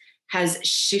existence has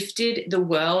shifted the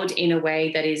world in a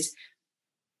way that is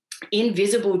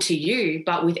invisible to you,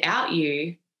 but without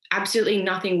you, absolutely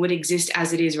nothing would exist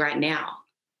as it is right now.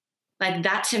 Like,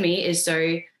 that to me is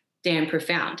so damn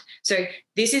profound. So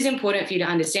this is important for you to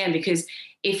understand, because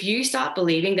if you start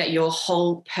believing that your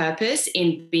whole purpose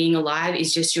in being alive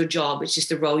is just your job, it's just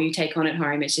the role you take on at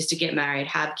home, it's just to get married,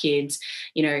 have kids,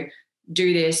 you know,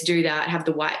 do this, do that, have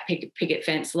the white picket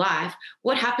fence life.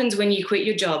 What happens when you quit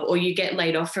your job or you get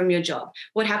laid off from your job?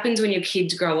 What happens when your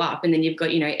kids grow up and then you've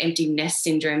got, you know, empty nest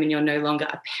syndrome and you're no longer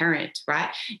a parent, right?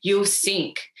 You'll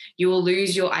sink. You will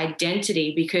lose your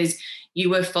identity because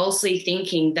you were falsely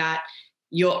thinking that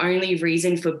your only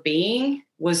reason for being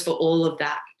was for all of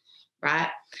that, right?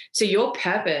 So your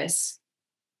purpose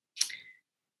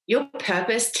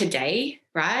today,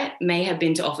 right, may have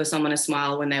been to offer someone a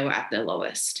smile when they were at their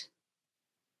lowest,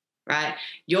 right?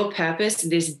 Your purpose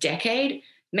this decade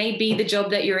may be the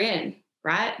job that you're in,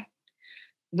 right?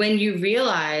 When you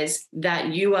realize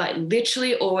that you are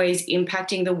literally always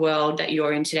impacting the world that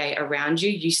you're in today around you,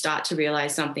 you start to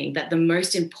realize something, that the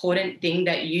most important thing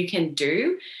that you can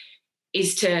do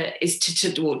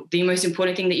the most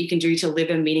important thing that you can do to live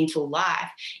a meaningful life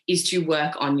is to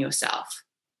work on yourself.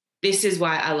 This is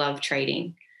why I love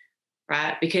trading,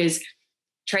 right? Because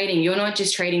trading, you're not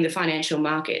just trading the financial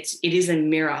markets. It is a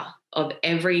mirror of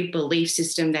every belief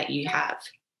system that you have,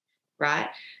 right?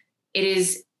 It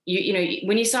is, you know,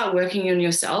 when you start working on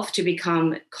yourself to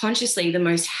become consciously the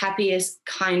most happiest,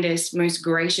 kindest, most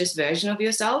gracious version of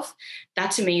yourself,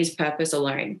 that to me is purpose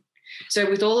alone. So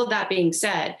with all of that being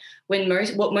said,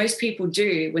 what most people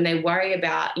do when they worry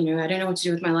about, you know, I don't know what to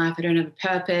do with my life, I don't have a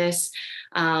purpose,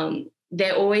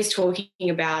 they're always talking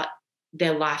about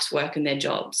their life's work and their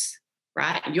jobs,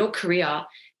 right? Your career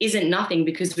isn't nothing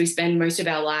because we spend most of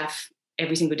our life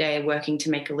every single day working to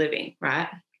make a living, right?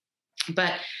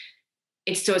 But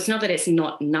it's not that it's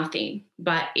not nothing,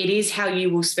 but it is how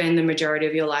you will spend the majority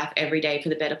of your life every day for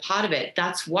the better part of it.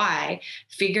 That's why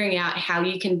figuring out how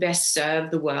you can best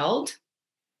serve the world,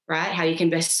 right, how you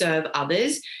can best serve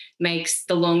others, makes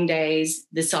the long days,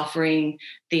 the suffering,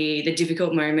 the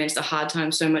difficult moments, the hard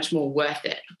times so much more worth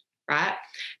it, right?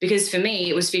 Because for me,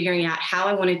 it was figuring out how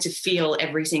I wanted to feel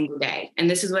every single day. And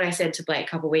this is what I said to Blake a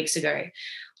couple of weeks ago.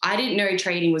 I didn't know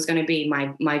trading was going to be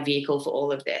my vehicle for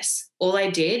all of this. All I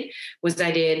did was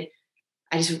I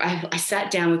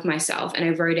sat down with myself and I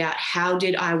wrote out, how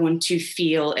did I want to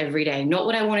feel every day? Not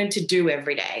what I wanted to do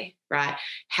every day, right?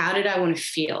 How did I want to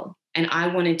feel? And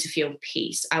I wanted to feel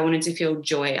peace. I wanted to feel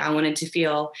joy. I wanted to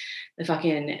feel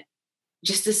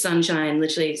just the sunshine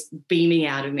literally beaming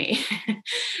out of me,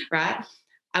 right?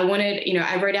 I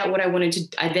wrote out what I wanted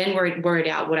to, I then wrote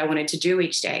out what I wanted to do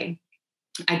each day.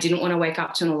 I didn't want to wake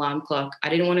up to an alarm clock. I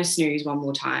didn't want to snooze one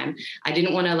more time. I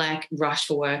didn't want to rush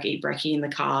for work, eat brekkie in the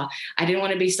car. I didn't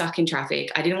want to be stuck in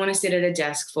traffic. I didn't want to sit at a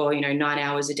desk for, 9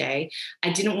 hours a day.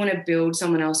 I didn't want to build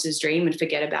someone else's dream and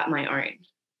forget about my own,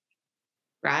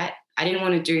 right? I didn't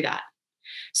want to do that.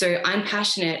 So I'm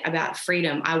passionate about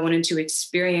freedom. I wanted to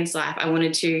experience life. I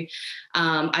wanted to,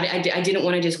 I didn't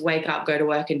want to just wake up, go to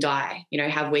work and die,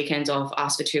 have weekends off,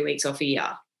 ask for 2 weeks off a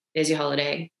year. There's your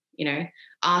holiday,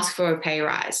 ask for a pay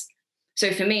rise.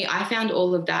 So for me, I found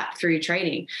all of that through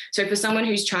trading. So for someone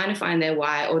who's trying to find their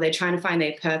why, or they're trying to find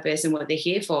their purpose and what they're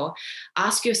here for,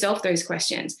 ask yourself those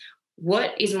questions.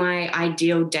 What is my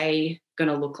ideal day going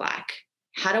to look like?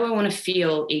 How do I want to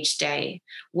feel each day?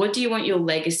 What do you want your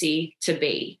legacy to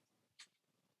be?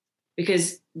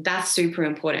 Because that's super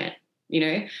important.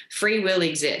 Free will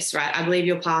exists, right? I believe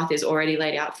your path is already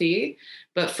laid out for you,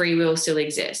 but free will still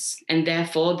exists. And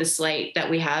therefore, the slate that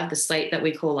we have, the slate that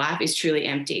we call life, is truly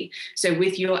empty. So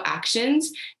with your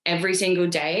actions every single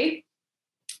day,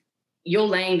 you're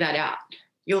laying that out.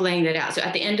 You're laying that out. So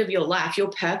at the end of your life, your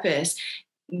purpose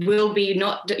will be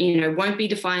won't be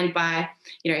defined by,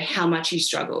 how much you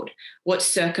struggled, what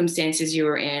circumstances you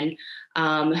were in,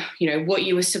 what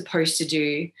you were supposed to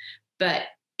do, but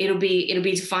it'll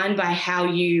be defined by how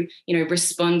you,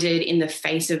 responded in the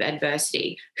face of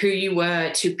adversity, who you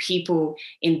were to people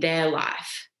in their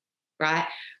life, right?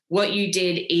 What you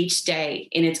did each day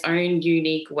in its own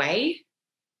unique way,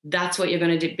 that's what you're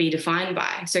going to be defined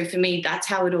by. So for me, that's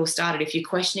how it all started. If you're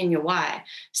questioning your why,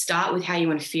 start with how you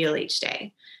want to feel each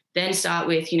day. Then start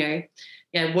with,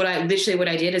 what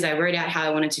I did is I wrote out how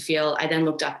I wanted to feel. I then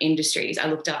looked up industries. I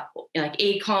looked up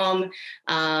e-com,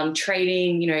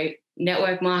 trading,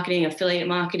 network marketing, affiliate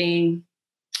marketing,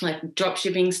 like drop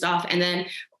shipping stuff. And then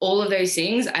all of those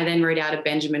things, I then wrote out a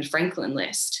Benjamin Franklin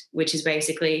list, which is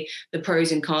basically the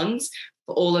pros and cons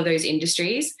for all of those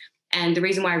industries. And the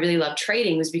reason why I really loved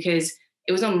trading was because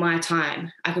it was on my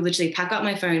time. I could literally pack up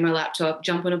my phone, my laptop,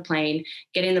 jump on a plane,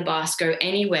 get in the bus, go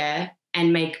anywhere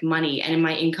and make money. And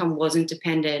my income wasn't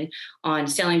dependent on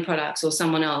selling products or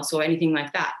someone else or anything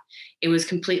like that. It was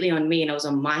completely on me and it was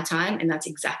on my time. And that's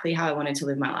exactly how I wanted to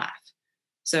live my life.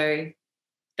 So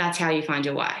that's how you find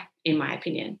your why, in my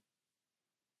opinion.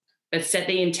 But set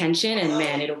the intention and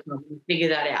man, it'll come. Figure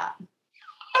that out.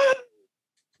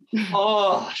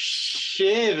 Oh,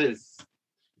 shivers.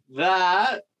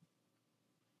 That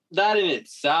in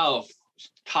itself,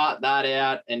 cut that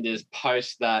out and just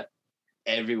post that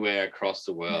everywhere across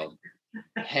the world.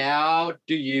 How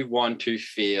do you want to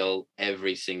feel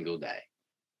every single day?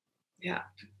 Yeah.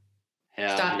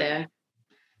 Start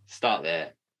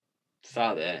there.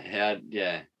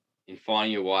 In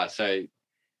finding your why. So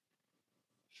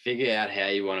figure out how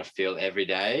you want to feel every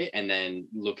day and then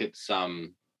look at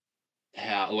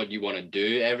what you want to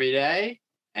do every day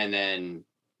and then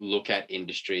look at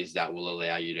industries that will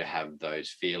allow you to have those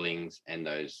feelings and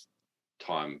those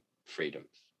time freedoms.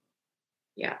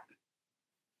 Yeah.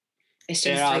 It's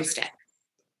just 3 steps.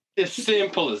 It's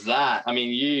simple as that. I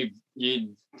mean,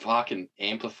 you fucking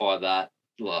amplify that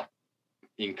like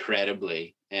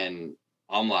incredibly. And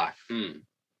I'm like,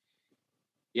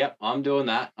 yep, I'm doing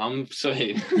that. I'm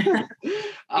sweet.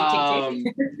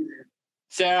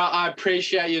 Sarah, I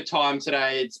appreciate your time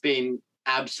today. It's been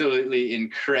absolutely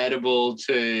incredible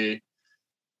to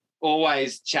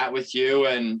always chat with you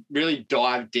and really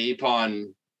dive deep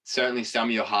on certainly some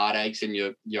of your heartaches and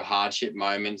your hardship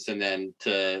moments, and then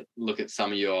to look at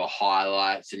some of your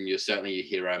highlights and your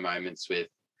hero moments with,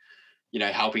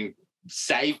 helping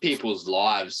save people's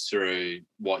lives through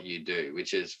what you do,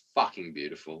 which is fucking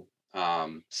beautiful.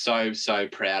 So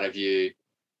proud of you.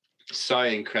 So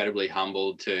incredibly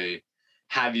humbled to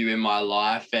have you in my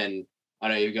life. And I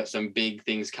know you've got some big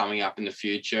things coming up in the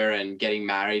future and getting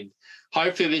married,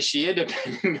 hopefully this year,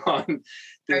 depending on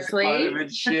this COVID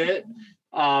shit.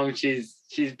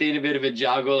 She's been a bit of a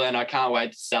juggle, and I can't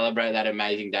wait to celebrate that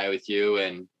amazing day with you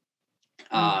and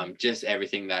just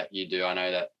everything that you do. I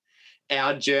know that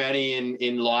our journey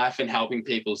in life and helping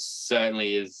people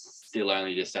certainly is still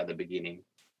only just at the beginning.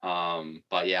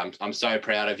 But yeah, I'm so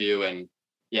proud of you, and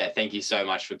yeah, thank you so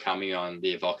much for coming on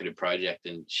the Evocative Project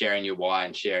and sharing your why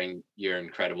and sharing your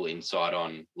incredible insight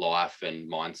on life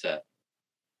and mindset.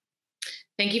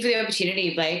 Thank you for the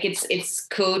opportunity, Blake. It's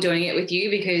cool doing it with you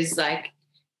because, like,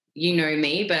 you know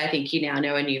me, but I think you now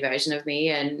know a new version of me,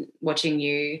 and watching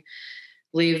you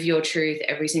live your truth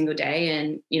every single day.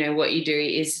 And, what you do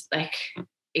is like,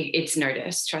 it's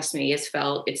noticed, trust me, it's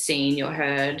felt, it's seen, you're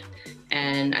heard.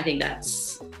 And I think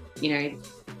that's,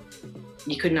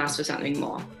 you couldn't ask for something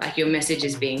more. Like, your message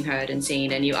is being heard and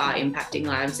seen, and you are impacting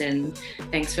lives. And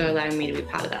thanks for allowing me to be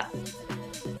part of that.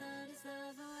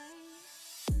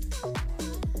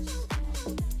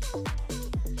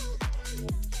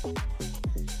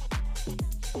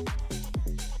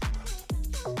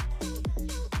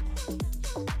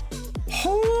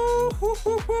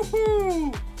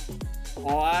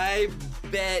 I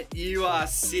bet you are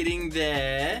sitting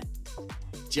there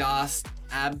just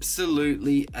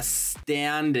absolutely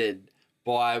astounded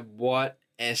by what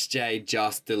SJ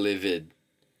just delivered.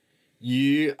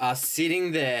 You are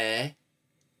sitting there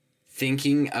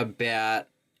thinking about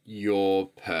your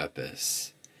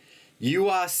purpose. You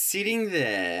are sitting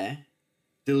there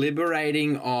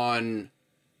deliberating on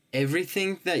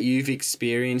everything that you've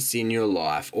experienced in your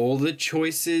life, all the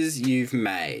choices you've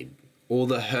made, all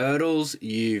the hurdles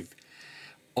you've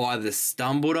either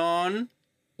stumbled on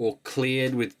or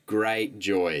cleared with great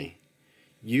joy.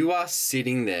 You are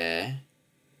sitting there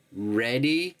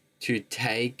ready to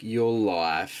take your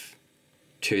life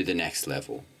to the next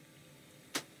level.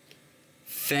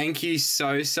 Thank you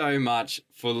so much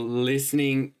for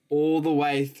listening all the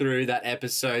way through that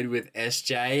episode with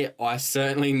SJ. I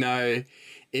certainly know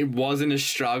it wasn't a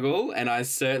struggle, and I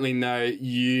certainly know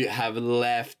you have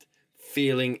left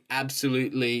feeling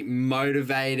absolutely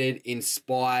motivated,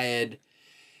 inspired,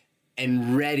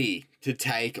 and ready to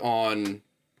take on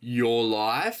your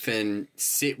life and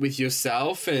sit with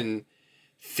yourself and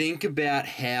think about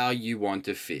how you want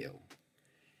to feel.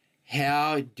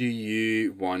 How do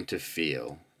you want to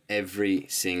feel every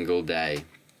single day?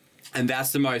 And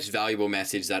that's the most valuable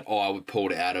message that I would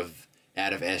pull out of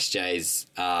SJ's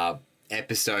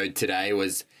episode today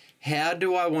was, how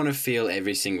do I want to feel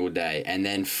every single day? And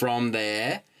then from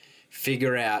there,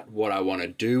 figure out what I want to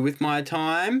do with my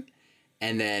time,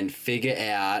 and then figure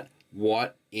out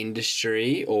what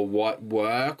industry or what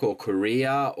work or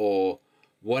career or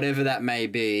whatever that may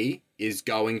be is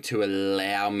going to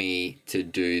allow me to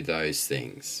do those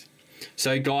things.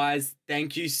 So guys,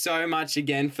 thank you so much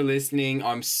again for listening.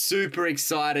 I'm super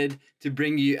excited to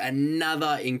bring you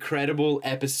another incredible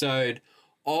episode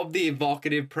of the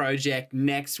Evocative Project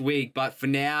next week. But for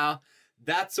now,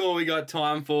 that's all we got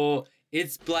time for.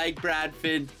 It's Blake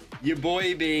Bradford, your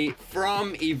boy B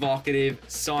from Evocative,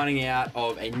 signing out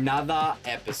of another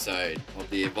episode of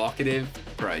the Evocative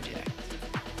Project.